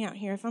help me out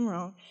here if I'm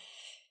wrong.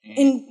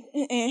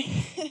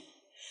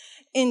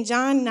 In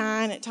John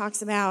 9, it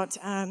talks about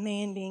a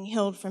man being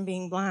healed from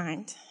being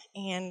blind,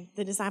 and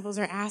the disciples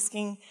are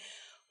asking,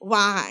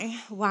 why?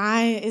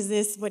 Why is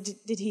this? What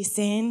did he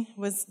sin?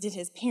 Did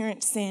his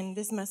parents sin?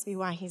 This must be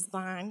why he's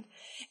blind.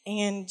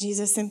 And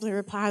Jesus simply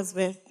replies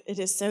with, it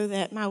is so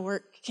that my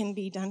work can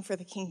be done for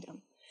the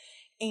kingdom.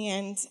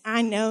 And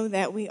I know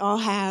that we all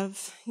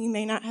have, you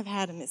may not have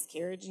had a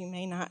miscarriage, you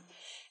may not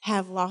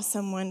have lost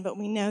someone, but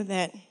we know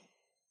that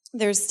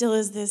there still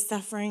is this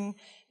suffering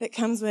that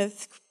comes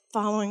with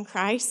following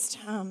Christ.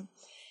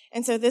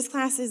 And so this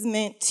class is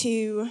meant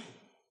to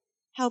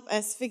help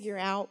us figure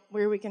out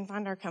where we can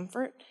find our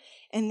comfort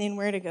and then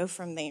where to go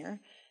from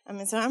there.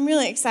 And so I'm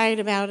really excited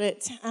about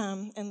it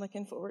and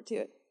looking forward to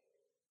it.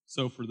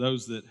 So for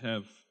those that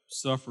have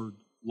suffered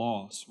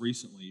loss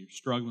recently, you're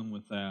struggling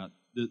with that,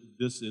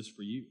 this is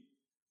for you.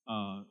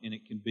 And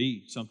it can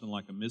be something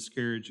like a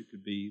miscarriage. It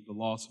could be the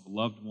loss of a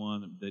loved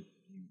one that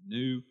you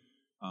knew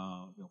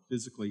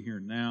physically here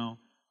and now.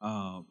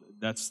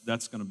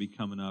 That's going to be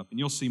coming up. And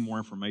you'll see more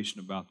information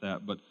about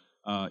that. But,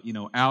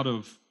 out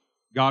of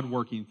God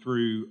working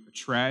through a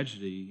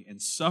tragedy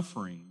and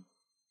suffering,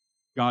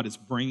 God is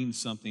bringing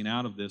something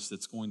out of this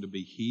that's going to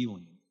be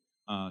healing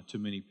to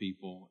many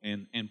people.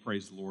 And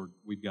praise the Lord,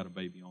 we've got a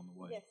baby on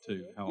the way, yes,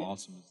 too. How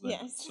awesome is that?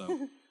 Yes.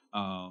 So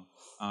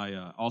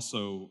I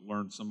also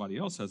learned somebody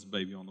else has a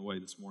baby on the way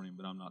this morning,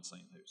 but I'm not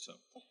saying who. So,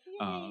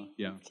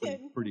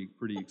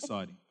 pretty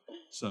exciting.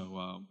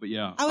 So, but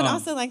yeah. I would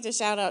also like to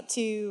shout out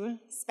to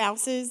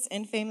spouses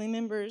and family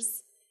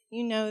members.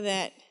 You know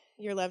that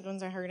your loved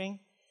ones are hurting.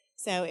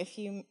 So if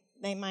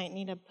they might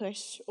need a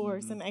push or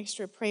some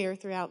extra prayer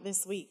throughout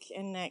this week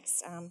and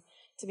next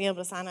to be able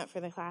to sign up for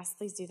the class,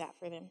 please do that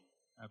for them.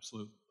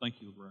 Absolutely.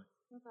 Thank you, Lorraine.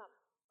 No problem.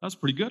 That was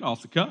pretty good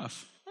off the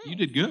cuff. Thanks. You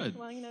did good.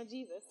 Well,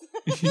 Jesus.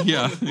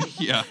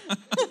 yeah.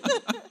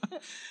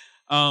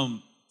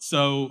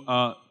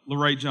 So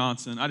Lorraine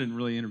Johnson, I didn't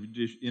really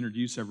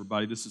introduce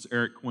everybody. This is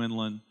Eric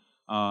Quinlan,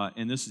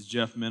 and this is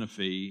Jeff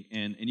Menifee.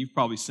 And you've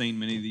probably seen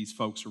many of these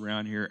folks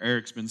around here.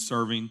 Eric's been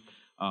serving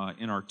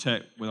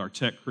with our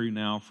tech crew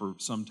now for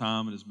some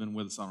time and has been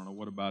with us, I don't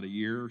know, about a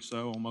year or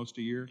so, almost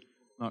a year?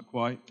 Not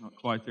quite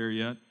there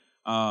yet.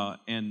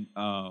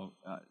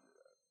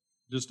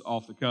 Just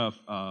off the cuff,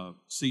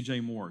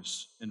 C.J.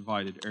 Morris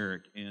invited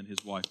Eric and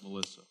his wife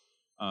Melissa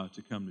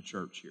to come to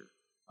church here.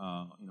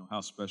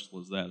 How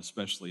special is that,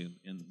 especially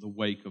in the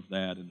wake of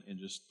that and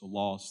just the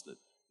loss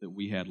that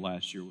we had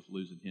last year with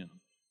losing him.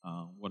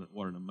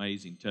 What an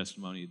amazing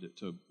testimony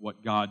to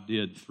what God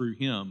did through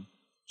him,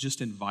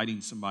 just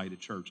inviting somebody to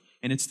church.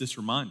 And it's this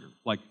reminder,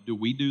 like, do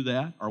we do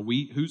that?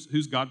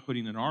 Who's God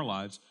putting in our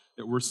lives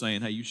that we're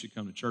saying, hey, you should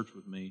come to church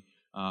with me,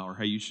 or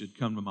hey, you should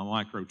come to my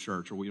micro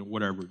church, or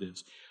whatever it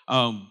is.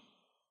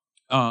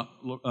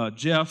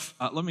 Jeff,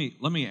 let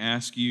me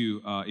ask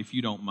you, if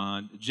you don't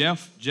mind.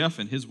 Jeff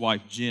and his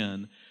wife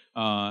Jen,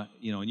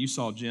 and you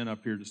saw Jen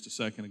up here just a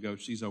second ago.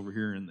 She's over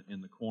here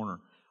in the corner.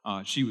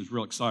 She was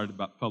real excited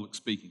about public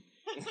speaking,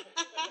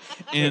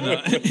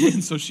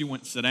 and so she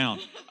went to sit down.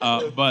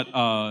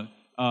 But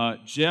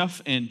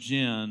Jeff and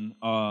Jen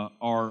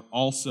are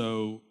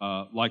also,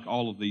 like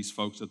all of these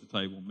folks at the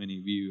table, many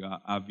of you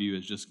I view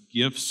as just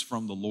gifts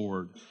from the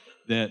Lord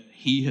that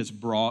he has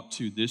brought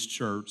to this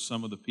church,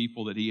 some of the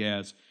people that he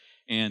has.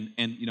 And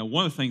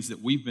one of the things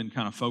that we've been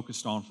kind of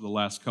focused on for the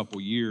last couple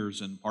of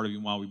years, and part of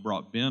why we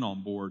brought Ben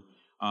on board,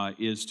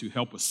 is to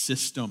help with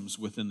systems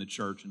within the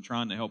church and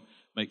trying to help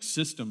make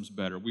systems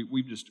better.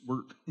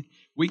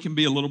 We can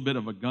be a little bit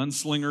of a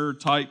gunslinger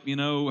type,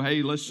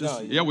 hey, let's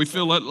just, we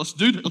feel it, let's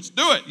do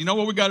it. You know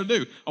what we got to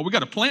do? Oh, we got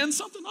to plan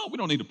something? Oh, we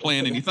don't need to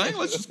plan anything.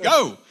 Let's just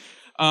go.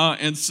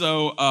 And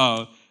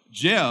so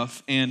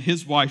Jeff and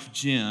his wife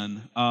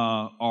Jen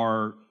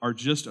are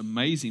just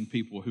amazing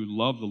people who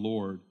love the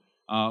Lord.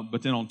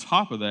 But then on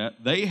top of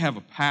that, they have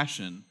a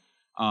passion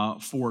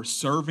for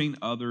serving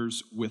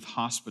others with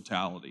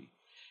hospitality.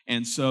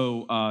 And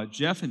so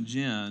Jeff and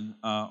Jen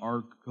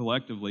are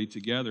collectively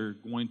together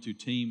going to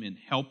team in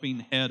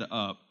helping head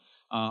up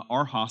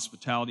our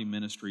hospitality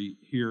ministry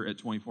here at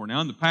 24.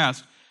 Now, in the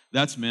past,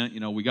 that's meant,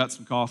 we got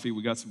some coffee,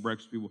 we got some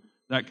breakfast people,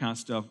 that kind of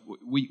stuff.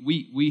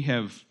 We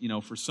have,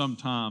 for some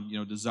time,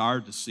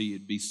 desired to see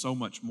it be so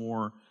much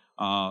more,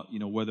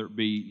 whether it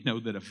be,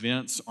 that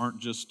events aren't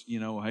just,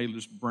 hey,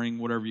 just bring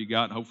whatever you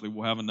got and hopefully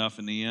we'll have enough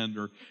in the end,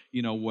 or,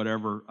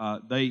 whatever.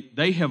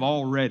 They have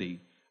already,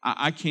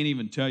 I can't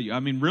even tell you,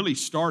 really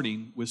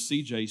starting with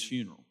CJ's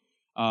funeral.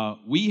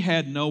 We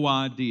had no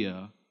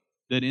idea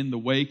that in the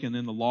wake and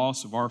in the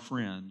loss of our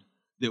friend,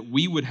 that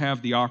we would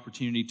have the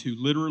opportunity to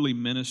literally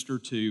minister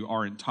to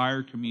our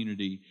entire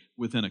community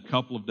within a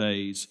couple of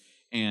days.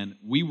 And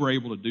we were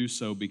able to do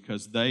so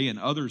because they and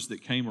others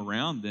that came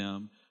around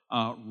them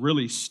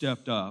really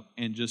stepped up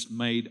and just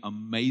made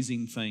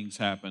amazing things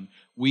happen.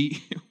 We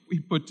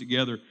put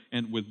together,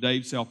 and with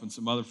Dave's help and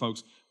some other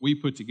folks, we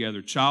put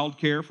together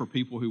childcare for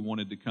people who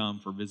wanted to come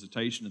for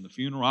visitation in the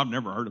funeral. I've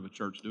never heard of a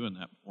church doing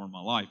that before in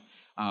my life.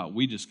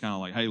 We just kind of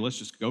like, hey, let's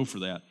just go for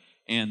that.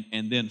 And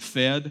then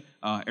fed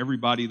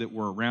everybody that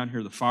were around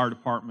here, the fire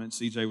department.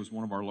 CJ was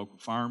one of our local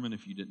firemen,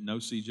 if you didn't know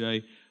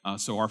CJ.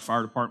 So our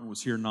fire department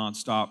was here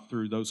nonstop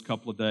through those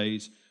couple of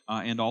days.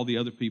 and all the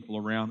other people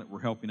around that were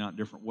helping out in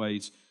different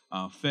ways.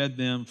 Fed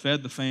them,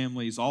 fed the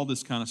families, all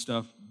this kind of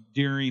stuff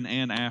during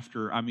and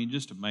after. I mean,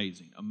 just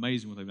amazing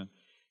what they've done.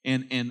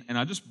 And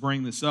I just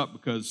bring this up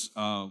because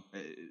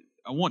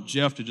I want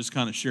Jeff to just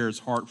kind of share his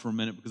heart for a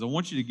minute, because I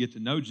want you to get to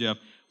know Jeff.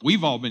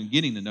 We've all been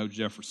getting to know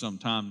Jeff for some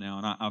time now,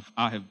 and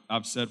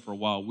I've said for a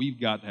while, we've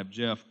got to have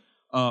Jeff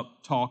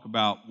up, talk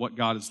about what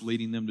God is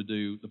leading them to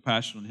do, the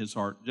passion in his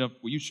heart. Jeff,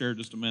 will you share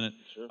just a minute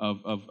Sure.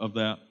 of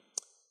that?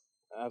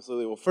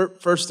 Absolutely. Well,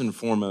 first and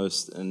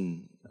foremost,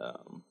 and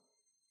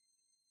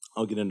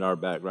I'll get into our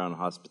background in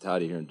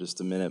hospitality here in just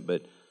a minute,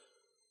 but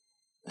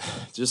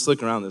just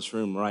look around this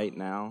room right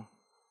now,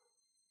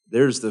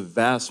 there's the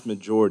vast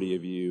majority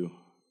of you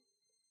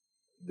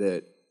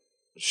that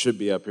should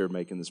be up here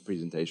making this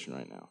presentation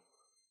right now.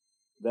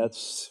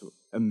 That's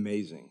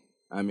amazing.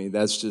 I mean,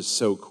 that's just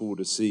so cool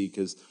to see,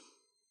 because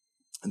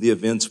the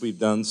events we've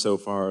done so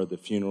far, the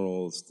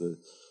funerals, the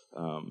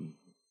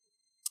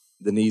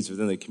needs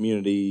within the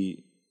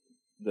community,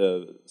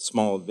 the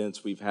small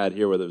events we've had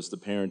here, whether it's the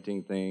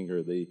parenting thing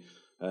or the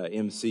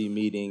MC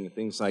meeting,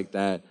 things like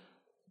that,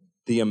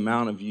 the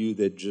amount of you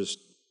that just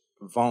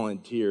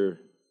volunteer,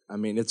 I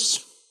mean,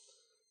 it's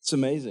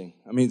amazing.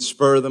 I mean,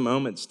 spur of the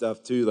moment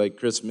stuff too, like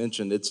Chris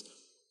mentioned, it's,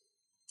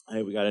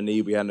 hey, we got a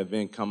need, we had an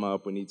event come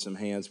up, we need some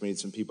hands, we need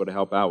some people to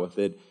help out with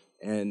it,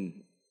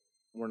 and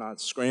we're not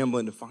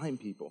scrambling to find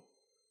people,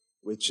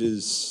 which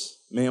is,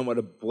 man, what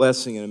a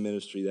blessing in a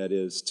ministry that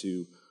is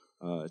to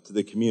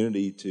the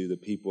community, to the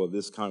people of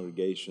this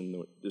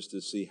congregation, just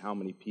to see how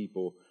many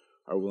people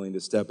are willing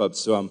to step up.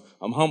 So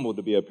I'm humbled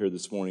to be up here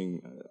this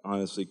morning,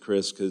 honestly,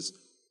 Chris, because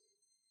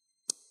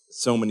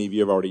so many of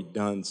you have already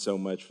done so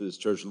much for this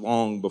church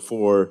long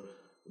before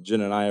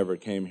Jen and I ever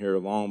came here,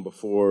 long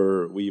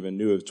before we even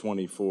knew of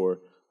 24.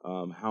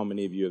 How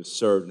many of you have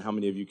served, and how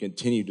many of you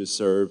continue to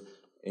serve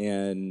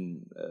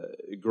in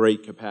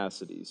great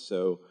capacities.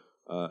 So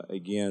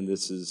again,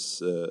 this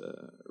is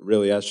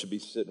really, I should be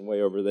sitting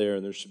way over there,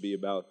 and there should be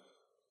about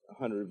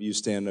 100 of you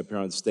standing up here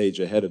on stage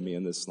ahead of me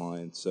in this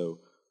line. So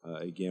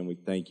again, we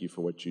thank you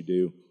for what you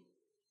do.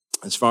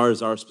 As far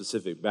as our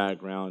specific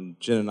background,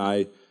 Jen and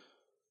I,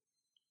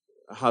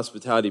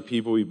 hospitality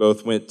people, we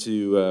both went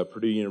to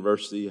Purdue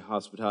University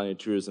Hospitality and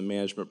Tourism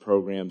Management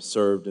program,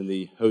 served in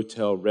the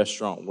hotel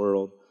restaurant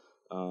world.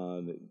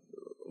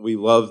 We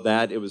loved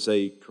that. It was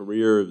a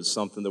career. It was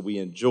something that we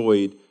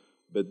enjoyed.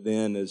 But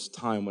then as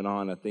time went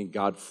on, I think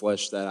God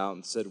fleshed that out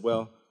and said,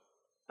 well,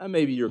 that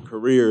may be your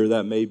career.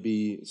 That may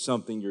be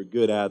something you're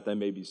good at. That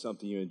may be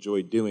something you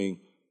enjoy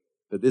doing.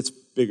 But it's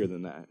bigger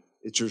than that.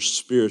 It's your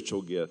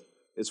spiritual gift.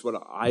 It's what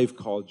I've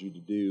called you to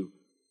do,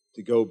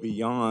 to go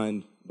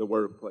beyond the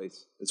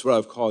workplace. It's what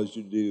I've called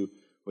you to do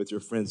with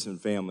your friends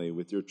and family,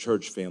 with your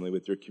church family,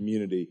 with your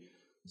community.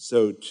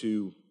 So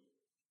to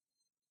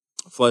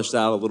flesh that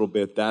out a little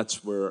bit,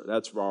 that's where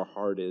our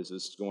heart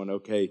is going,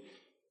 okay,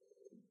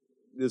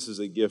 this is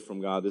a gift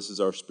from God. This is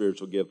our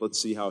spiritual gift.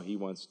 Let's see how he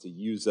wants to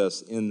use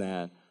us in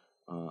that.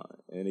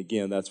 And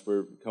again, that's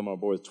where coming on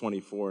board with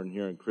 24 and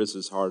hearing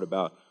Chris's heart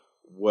about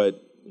what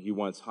he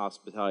wants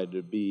hospitality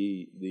to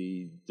be,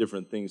 the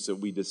different things that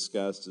we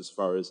discussed as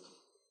far as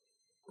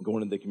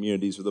going into the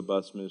communities with a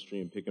bus ministry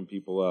and picking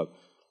people up,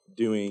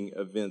 doing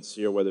events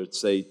here, whether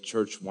it's a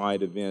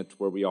church-wide event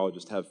where we all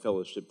just have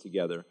fellowship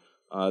together.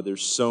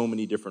 There's so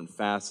many different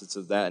facets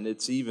of that, and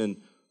it's even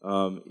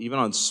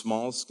on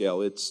small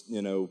scale. It's,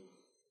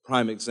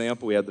 prime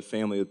example, we had the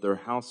family at their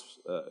house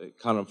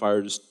caught on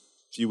fire just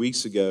a few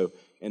weeks ago,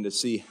 and to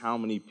see how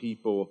many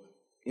people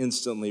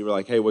instantly were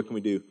like, hey, what can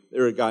we do?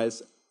 There were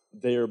guys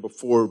there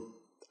before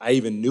I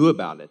even knew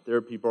about it. There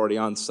are people already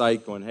on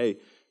site going, hey,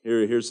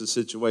 here's the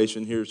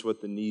situation, here's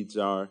what the needs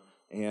are,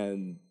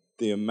 and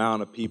the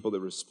amount of people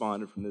that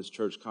responded from this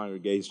church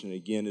congregation,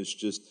 again, is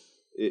just,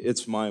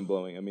 it's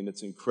mind-blowing. I mean,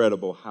 it's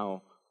incredible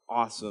how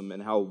awesome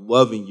and how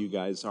loving you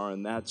guys are,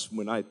 and that's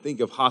when I think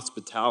of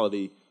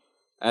hospitality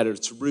at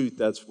its root,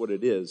 that's what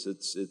it is.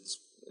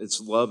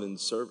 It's love and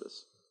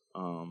service.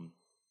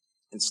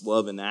 It's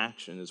love in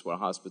action is what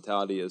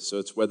hospitality is. So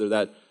it's whether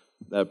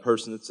that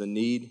person that's in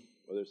need,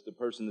 whether it's the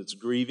person that's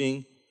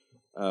grieving,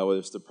 whether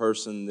it's the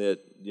person that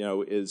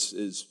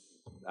is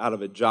out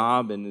of a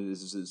job and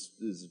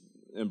is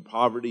in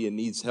poverty and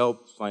needs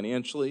help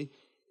financially,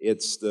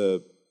 it's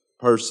the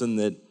person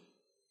that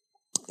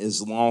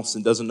is lost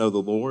and doesn't know the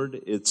Lord.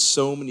 It's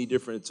so many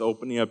different. It's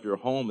opening up your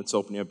home. It's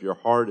opening up your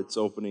heart. It's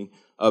opening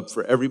up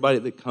for everybody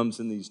that comes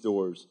in these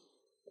doors.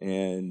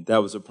 And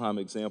that was a prime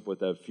example at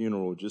that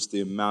funeral. Just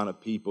the amount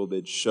of people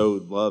that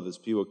showed love as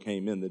people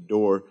came in the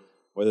door,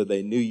 whether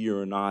they knew you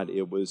or not.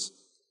 It was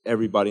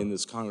everybody in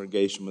this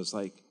congregation was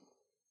like,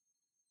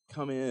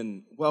 come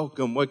in,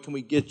 welcome, what can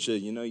we get you?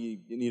 You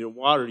need a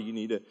water, you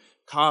need a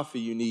coffee,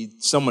 you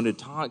need someone to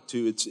talk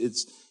to.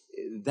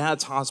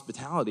 That's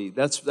hospitality.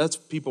 That's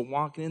people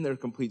walking in there,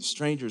 complete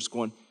strangers,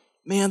 going,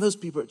 man, those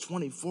people at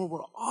 24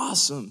 were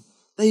awesome.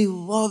 They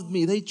loved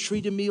me. They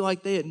treated me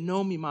like they had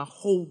known me my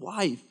whole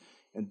life.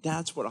 And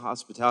that's what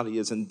hospitality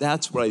is, and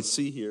that's what I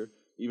see here,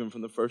 even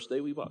from the first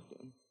day we walked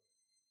in.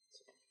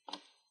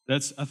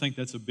 I think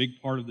that's a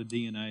big part of the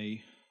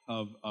DNA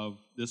of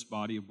this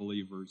body of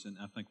believers, and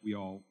I think we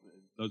all,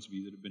 those of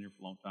you that have been here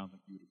for a long time, I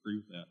think you would agree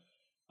with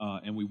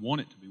that. And we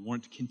want it to be. We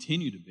want it to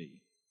continue to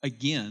be.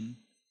 Again,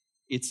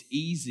 it's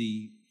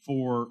easy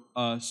for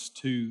us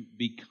to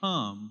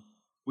become,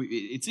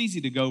 it's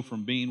easy to go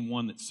from being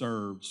one that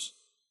serves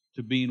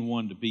to being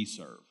one to be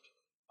served.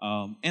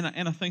 And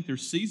I think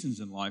there's seasons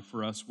in life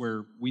for us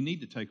where we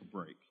need to take a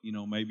break,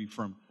 maybe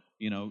from,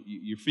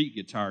 your feet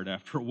get tired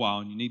after a while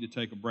and you need to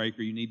take a break,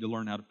 or you need to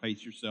learn how to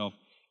pace yourself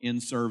in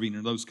serving,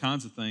 or those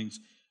kinds of things.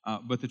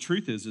 But the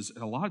truth is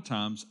a lot of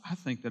times I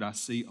think that I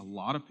see a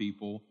lot of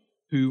people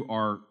who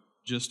are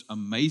just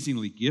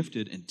amazingly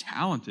gifted and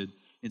talented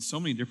in so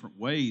many different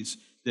ways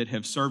that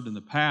have served in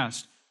the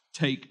past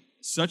take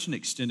such an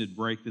extended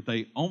break that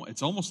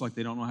it's almost like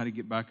they don't know how to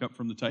get back up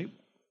from the table.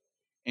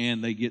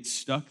 And they get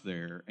stuck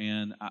there.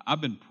 And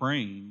I've been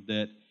praying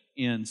that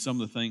in some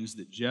of the things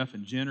that Jeff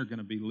and Jen are going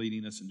to be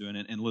leading us and doing.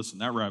 And listen,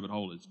 that rabbit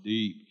hole is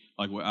deep.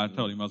 Like I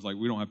told him, I was like,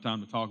 we don't have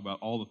time to talk about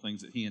all the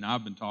things that he and I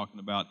have been talking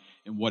about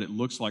and what it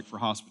looks like for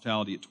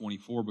hospitality at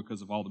 24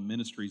 because of all the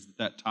ministries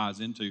that ties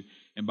into.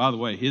 And by the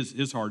way,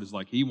 his heart is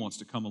like he wants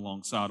to come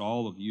alongside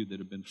all of you that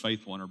have been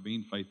faithful and are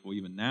being faithful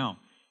even now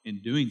in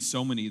doing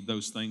so many of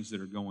those things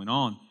that are going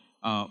on.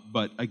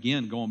 But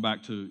again, going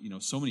back to,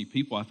 so many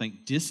people, I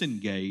think,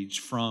 disengage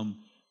from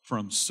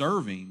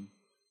serving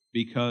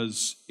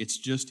because it's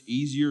just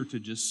easier to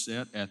just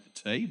sit at the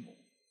table.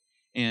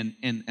 And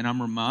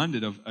I'm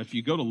reminded of, if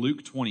you go to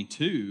Luke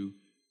 22,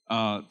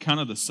 kind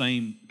of the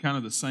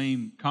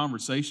same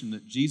conversation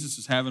that Jesus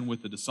is having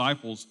with the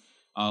disciples,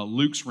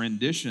 Luke's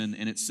rendition,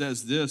 and it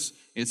says this,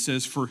 it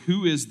says, "For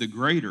who is the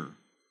greater,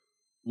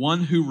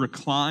 one who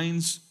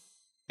reclines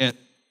at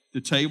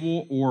the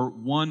table or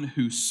one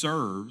who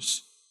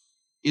serves?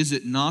 Is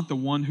it not the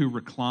one who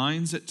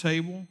reclines at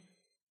table?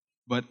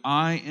 But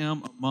I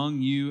am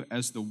among you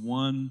as the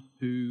one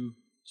who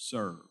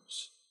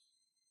serves."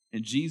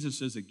 And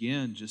Jesus is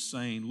again just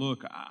saying,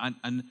 look,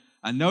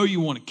 I know you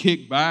want to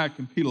kick back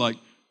and be like,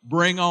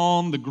 bring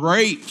on the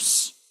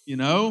grapes,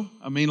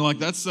 I mean, like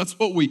that's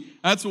what we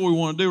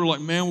want to do. We're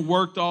like, man, we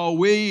worked all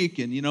week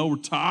and we're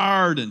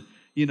tired, and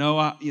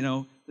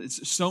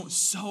it's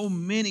so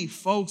many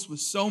folks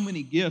with so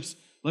many gifts.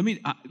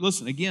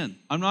 Listen again.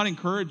 I'm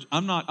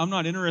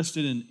not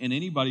interested in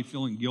anybody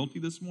feeling guilty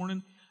this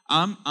morning.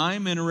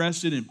 I'm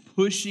interested in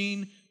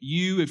pushing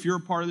you. If you're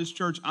a part of this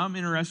church, I'm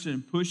interested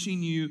in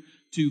pushing you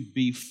to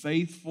be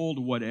faithful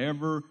to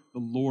whatever the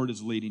Lord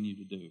is leading you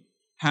to do.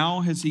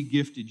 How has He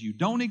gifted you?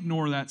 Don't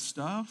ignore that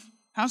stuff.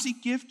 How's He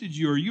gifted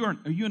you? Are you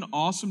an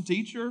awesome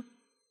teacher?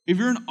 If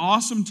you're an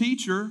awesome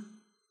teacher,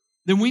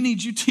 then we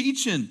need you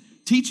teaching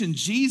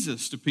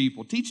Jesus to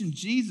people, teaching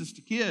Jesus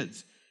to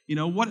kids.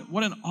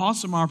 What an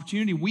awesome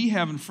opportunity we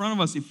have in front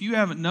of us. If you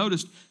haven't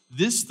noticed,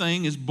 this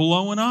thing is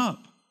blowing up.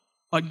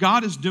 Like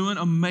God is doing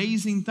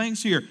amazing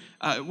things here.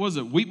 Was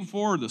it week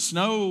before the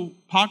snow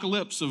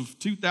apocalypse of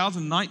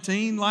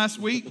 2019 last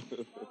week?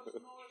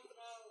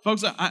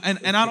 Folks,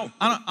 I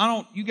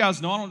don't. You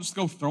guys know I don't just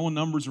go throwing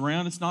numbers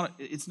around.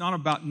 It's not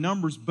about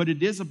numbers, but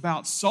it is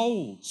about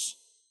souls,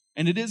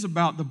 and it is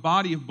about the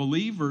body of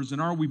believers.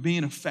 And are we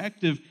being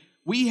effective?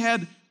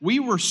 We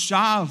were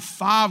shy of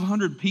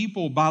 500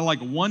 people by like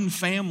one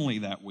family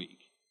that week.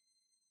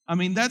 I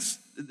mean,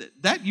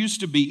 that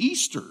used to be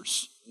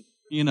Easter's.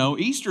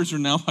 Easter's are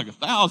now like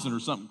 1,000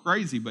 or something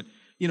crazy. But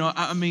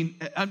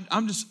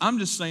I'm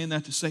just saying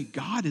that to say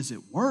God is at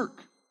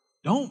work.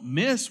 Don't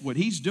miss what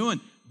He's doing.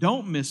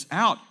 Don't miss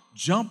out.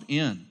 Jump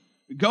in.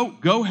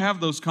 Go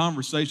have those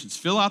conversations.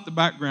 Fill out the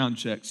background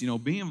checks.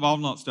 Be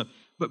involved in all that stuff.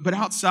 But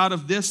outside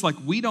of this, like,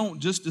 we don't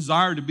just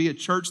desire to be a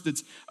church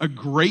that's a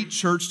great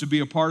church to be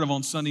a part of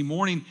on Sunday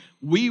morning.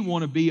 We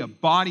want to be a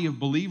body of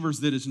believers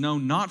that is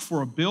known not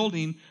for a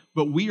building,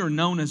 but we are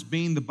known as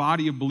being the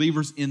body of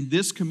believers in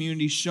this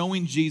community,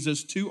 showing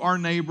Jesus to our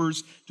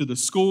neighbors, to the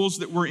schools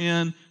that we're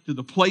in, to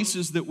the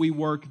places that we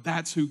work.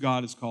 That's who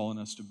God is calling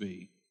us to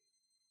be.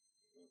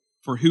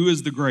 For who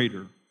is the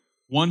greater,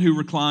 one who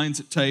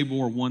reclines at table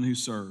or one who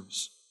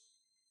serves?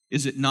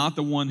 Is it not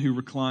the one who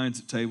reclines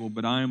at table,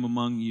 but I am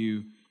among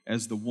you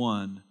as the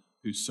one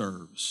who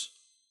serves?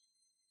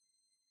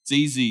 It's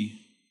easy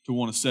to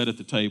want to sit at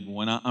the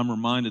table, and I'm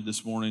reminded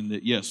this morning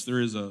that yes,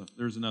 there's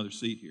another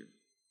seat here.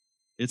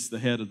 It's the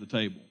head of the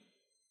table,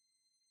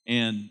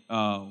 and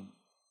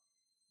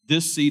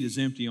this seat is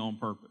empty on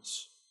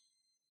purpose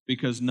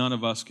because none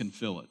of us can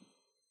fill it.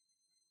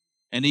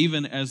 And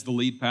even as the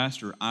lead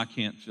pastor, I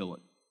can't fill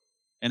it.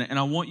 And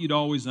I want you to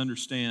always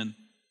understand,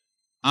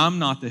 I'm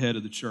not the head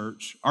of the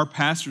church. Our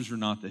pastors are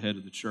not the head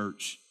of the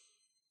church.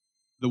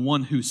 The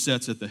one who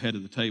sits at the head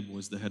of the table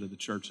is the head of the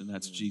church, and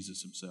that's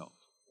Jesus Himself.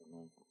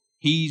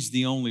 He's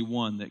the only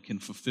one that can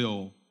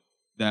fulfill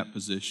that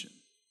position.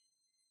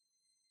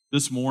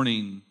 This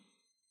morning,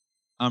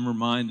 I'm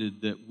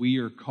reminded that we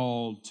are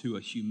called to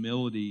a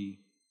humility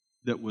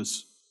that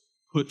was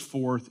put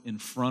forth in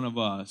front of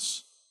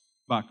us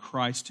by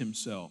Christ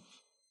Himself.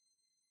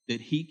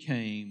 That He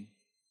came,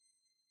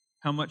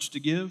 how much to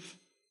give?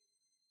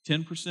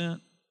 10%?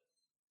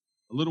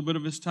 a little bit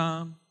of his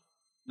time.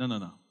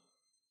 No.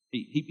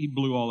 He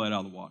blew all that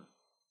out of the water.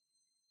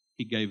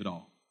 He gave it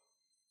all.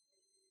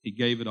 He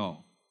gave it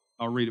all.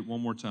 I'll read it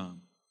one more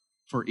time.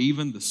 For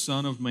even the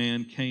Son of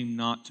Man came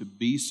not to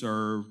be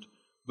served,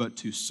 but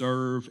to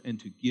serve and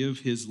to give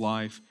his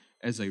life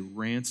as a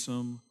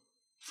ransom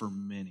for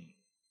many.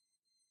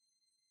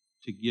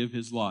 To give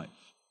his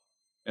life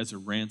as a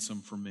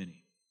ransom for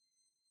many.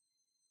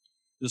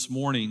 This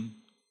morning,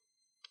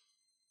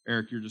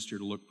 Eric, you're just here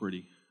to look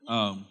pretty.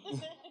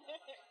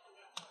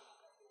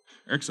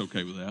 Eric's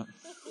okay with that.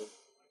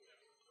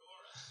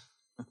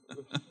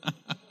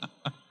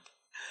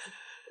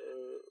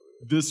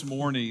 This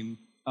morning,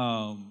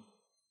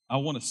 I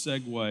want to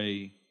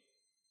segue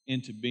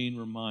into being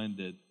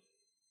reminded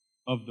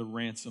of the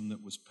ransom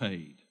that was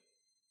paid.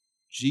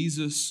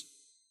 Jesus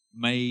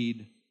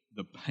made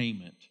the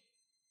payment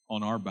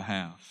on our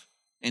behalf,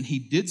 and he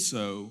did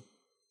so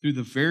through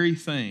the very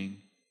thing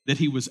that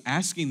he was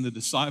asking the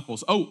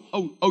disciples.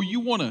 You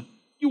want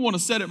to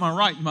sit at my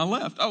right and my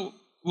left? Oh,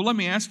 well, let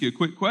me ask you a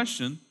quick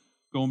question.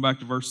 Going back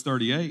to verse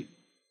 38,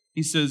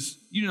 he says,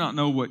 you do not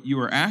know what you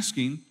are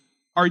asking.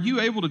 Are you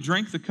able to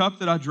drink the cup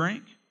that I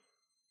drank,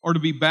 or to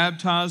be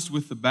baptized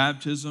with the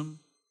baptism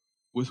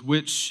with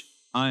which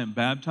I am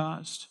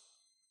baptized?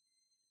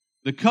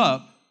 The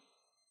cup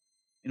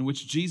in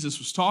which Jesus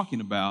was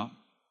talking about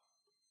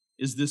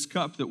is this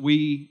cup that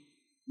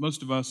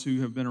most of us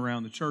who have been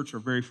around the church, are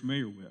very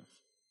familiar with.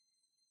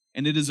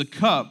 And it is a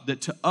cup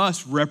that to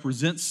us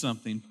represents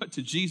something, but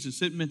to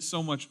Jesus it meant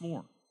so much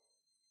more.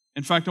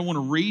 In fact, I want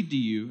to read to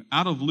you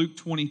out of Luke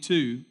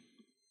 22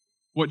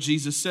 what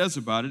Jesus says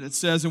about it. It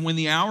says, and when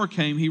the hour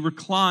came, he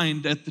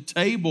reclined at the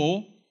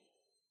table.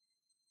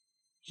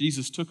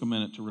 Jesus took a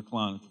minute to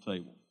recline at the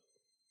table.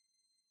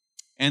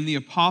 And the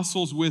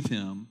apostles with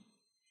him,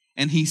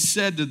 and he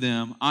said to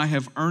them, I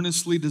have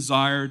earnestly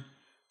desired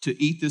to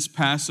eat this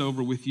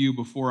Passover with you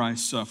before I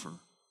suffer.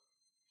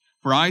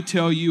 For I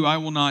tell you, I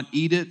will not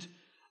eat it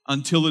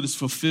until it is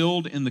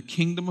fulfilled in the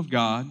kingdom of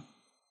God.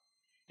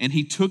 And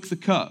he took the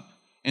cup,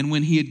 and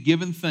when he had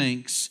given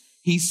thanks,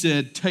 he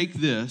said, take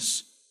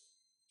this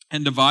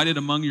and divide it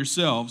among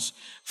yourselves.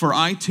 For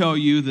I tell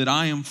you that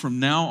I am from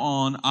now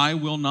on, I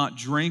will not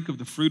drink of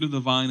the fruit of the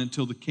vine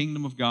until the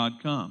kingdom of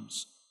God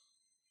comes.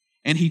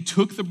 And he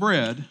took the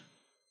bread,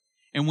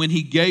 and when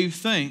he gave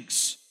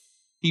thanks,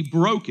 he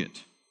broke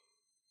it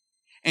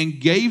and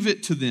gave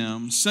it to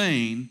them,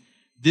 saying,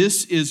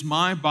 this is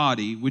my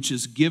body, which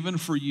is given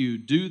for you.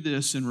 Do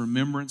this in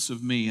remembrance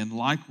of me. And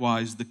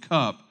likewise the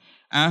cup,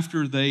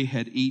 after they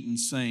had eaten,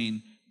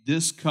 saying,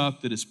 this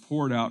cup that is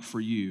poured out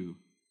for you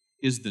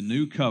is the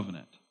new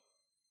covenant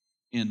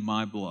in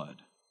my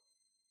blood.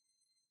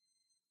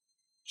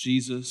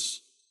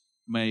 Jesus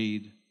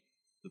made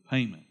the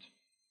payment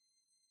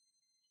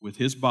with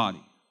his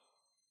body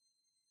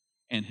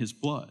and his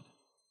blood,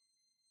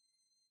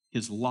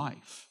 his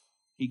life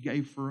he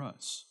gave for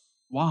us.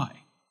 Why?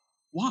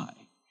 Why?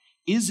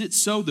 Is it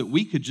so that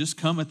we could just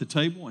come at the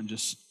table and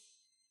just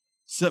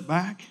sit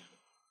back?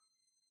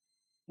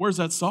 Where's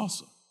that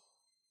salsa?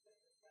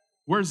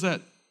 Where's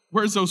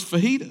those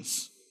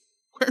fajitas?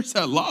 Where's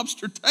that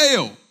lobster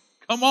tail?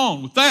 Come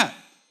on with that,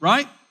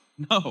 right?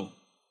 No.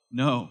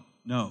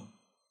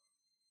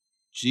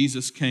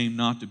 Jesus came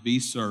not to be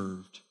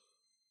served,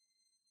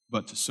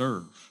 but to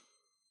serve.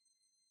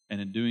 And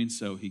in doing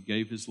so, he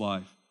gave his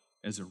life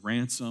as a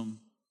ransom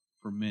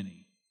for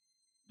many,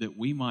 that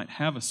we might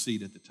have a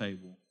seat at the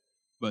table,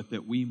 but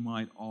that we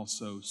might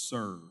also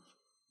serve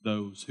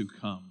those who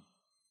come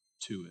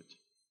to it.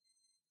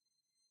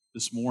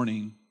 This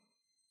morning,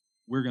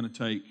 we're going to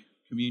take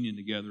communion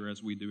together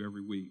as we do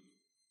every week.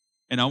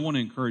 And I want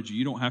to encourage you,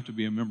 you don't have to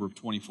be a member of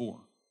 24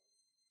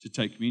 to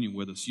take communion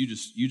with us. You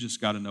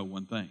just got to know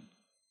one thing.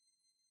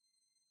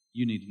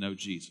 You need to know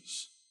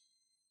Jesus.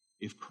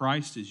 If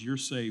Christ is your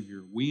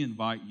Savior, we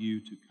invite you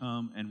to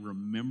come and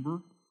remember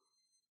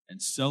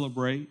and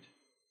celebrate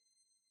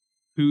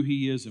who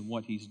he is and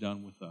what he's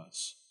done with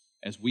us.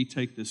 As we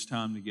take this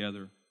time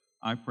together,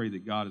 I pray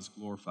that God is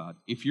glorified.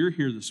 If you're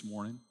here this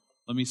morning,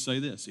 let me say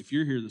this. If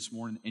you're here this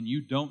morning and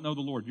you don't know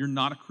the Lord, you're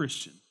not a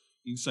Christian.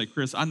 You can say,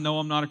 Chris, I know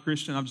I'm not a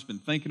Christian. I've just been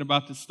thinking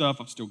about this stuff.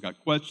 I've still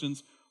got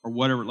questions or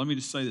whatever. Let me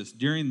just say this.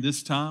 During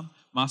this time,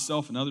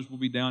 myself and others will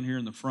be down here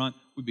in the front.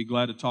 We'd be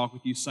glad to talk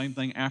with you. Same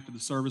thing after the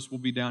service. We'll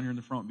be down here in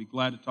the front. We'd be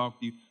glad to talk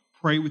with you,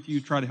 pray with you,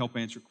 try to help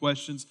answer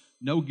questions.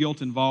 No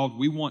guilt involved.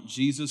 We want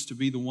Jesus to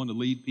be the one to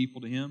lead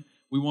people to him.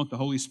 We want the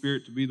Holy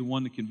Spirit to be the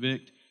one to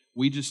convict.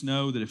 We just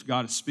know that if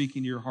God is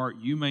speaking to your heart,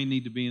 you may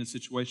need to be in a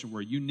situation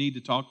where you need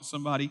to talk to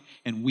somebody,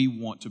 and we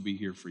want to be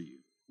here for you.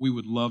 We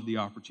would love the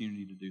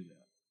opportunity to do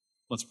that.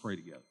 Let's pray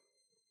together.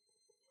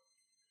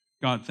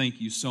 God,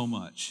 thank you so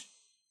much.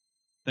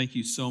 Thank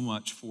you so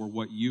much for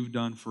what you've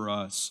done for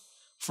us,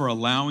 for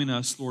allowing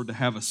us, Lord, to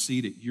have a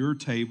seat at your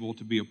table,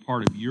 to be a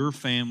part of your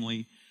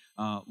family.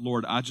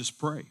 Lord, I just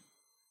pray.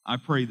 I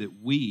pray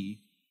that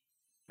we,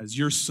 as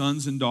your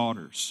sons and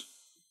daughters,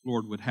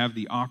 Lord, would have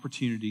the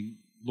opportunity,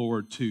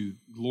 Lord, to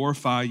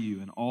glorify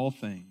you in all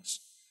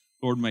things.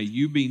 Lord, may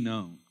you be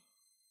known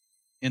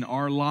in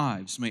our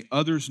lives. May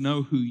others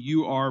know who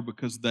you are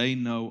because they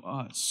know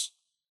us.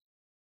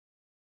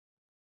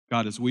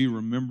 God, as we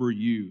remember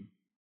you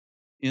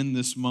in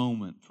this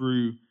moment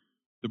through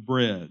the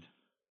bread,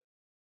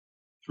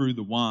 through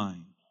the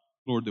wine,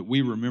 Lord, that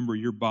we remember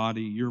your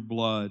body, your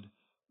blood,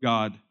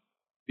 God,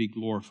 be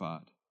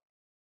glorified.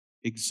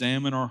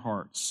 Examine our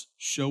hearts.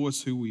 Show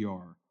us who we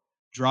are.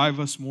 Drive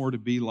us more to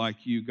be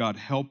like you. God,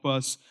 help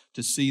us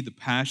to see the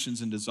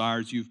passions and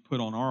desires you've put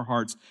on our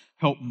hearts.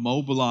 Help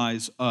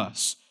mobilize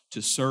us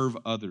to serve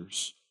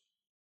others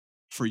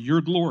for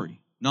your glory,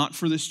 not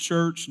for this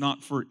church,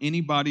 not for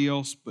anybody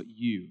else but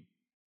you.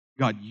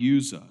 God,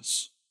 use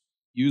us.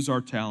 Use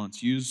our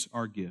talents. Use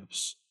our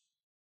gifts.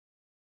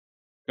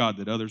 God,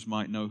 that others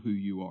might know who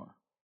you are.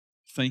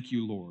 Thank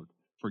you, Lord,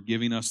 for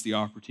giving us the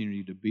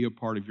opportunity to be a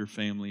part of your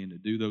family and to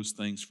do those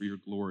things for your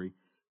glory.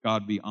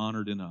 God, be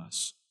honored in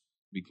us.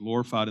 Be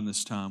glorified in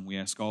this time. We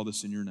ask all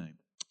this in your name.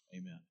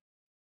 Amen.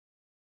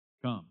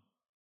 Come.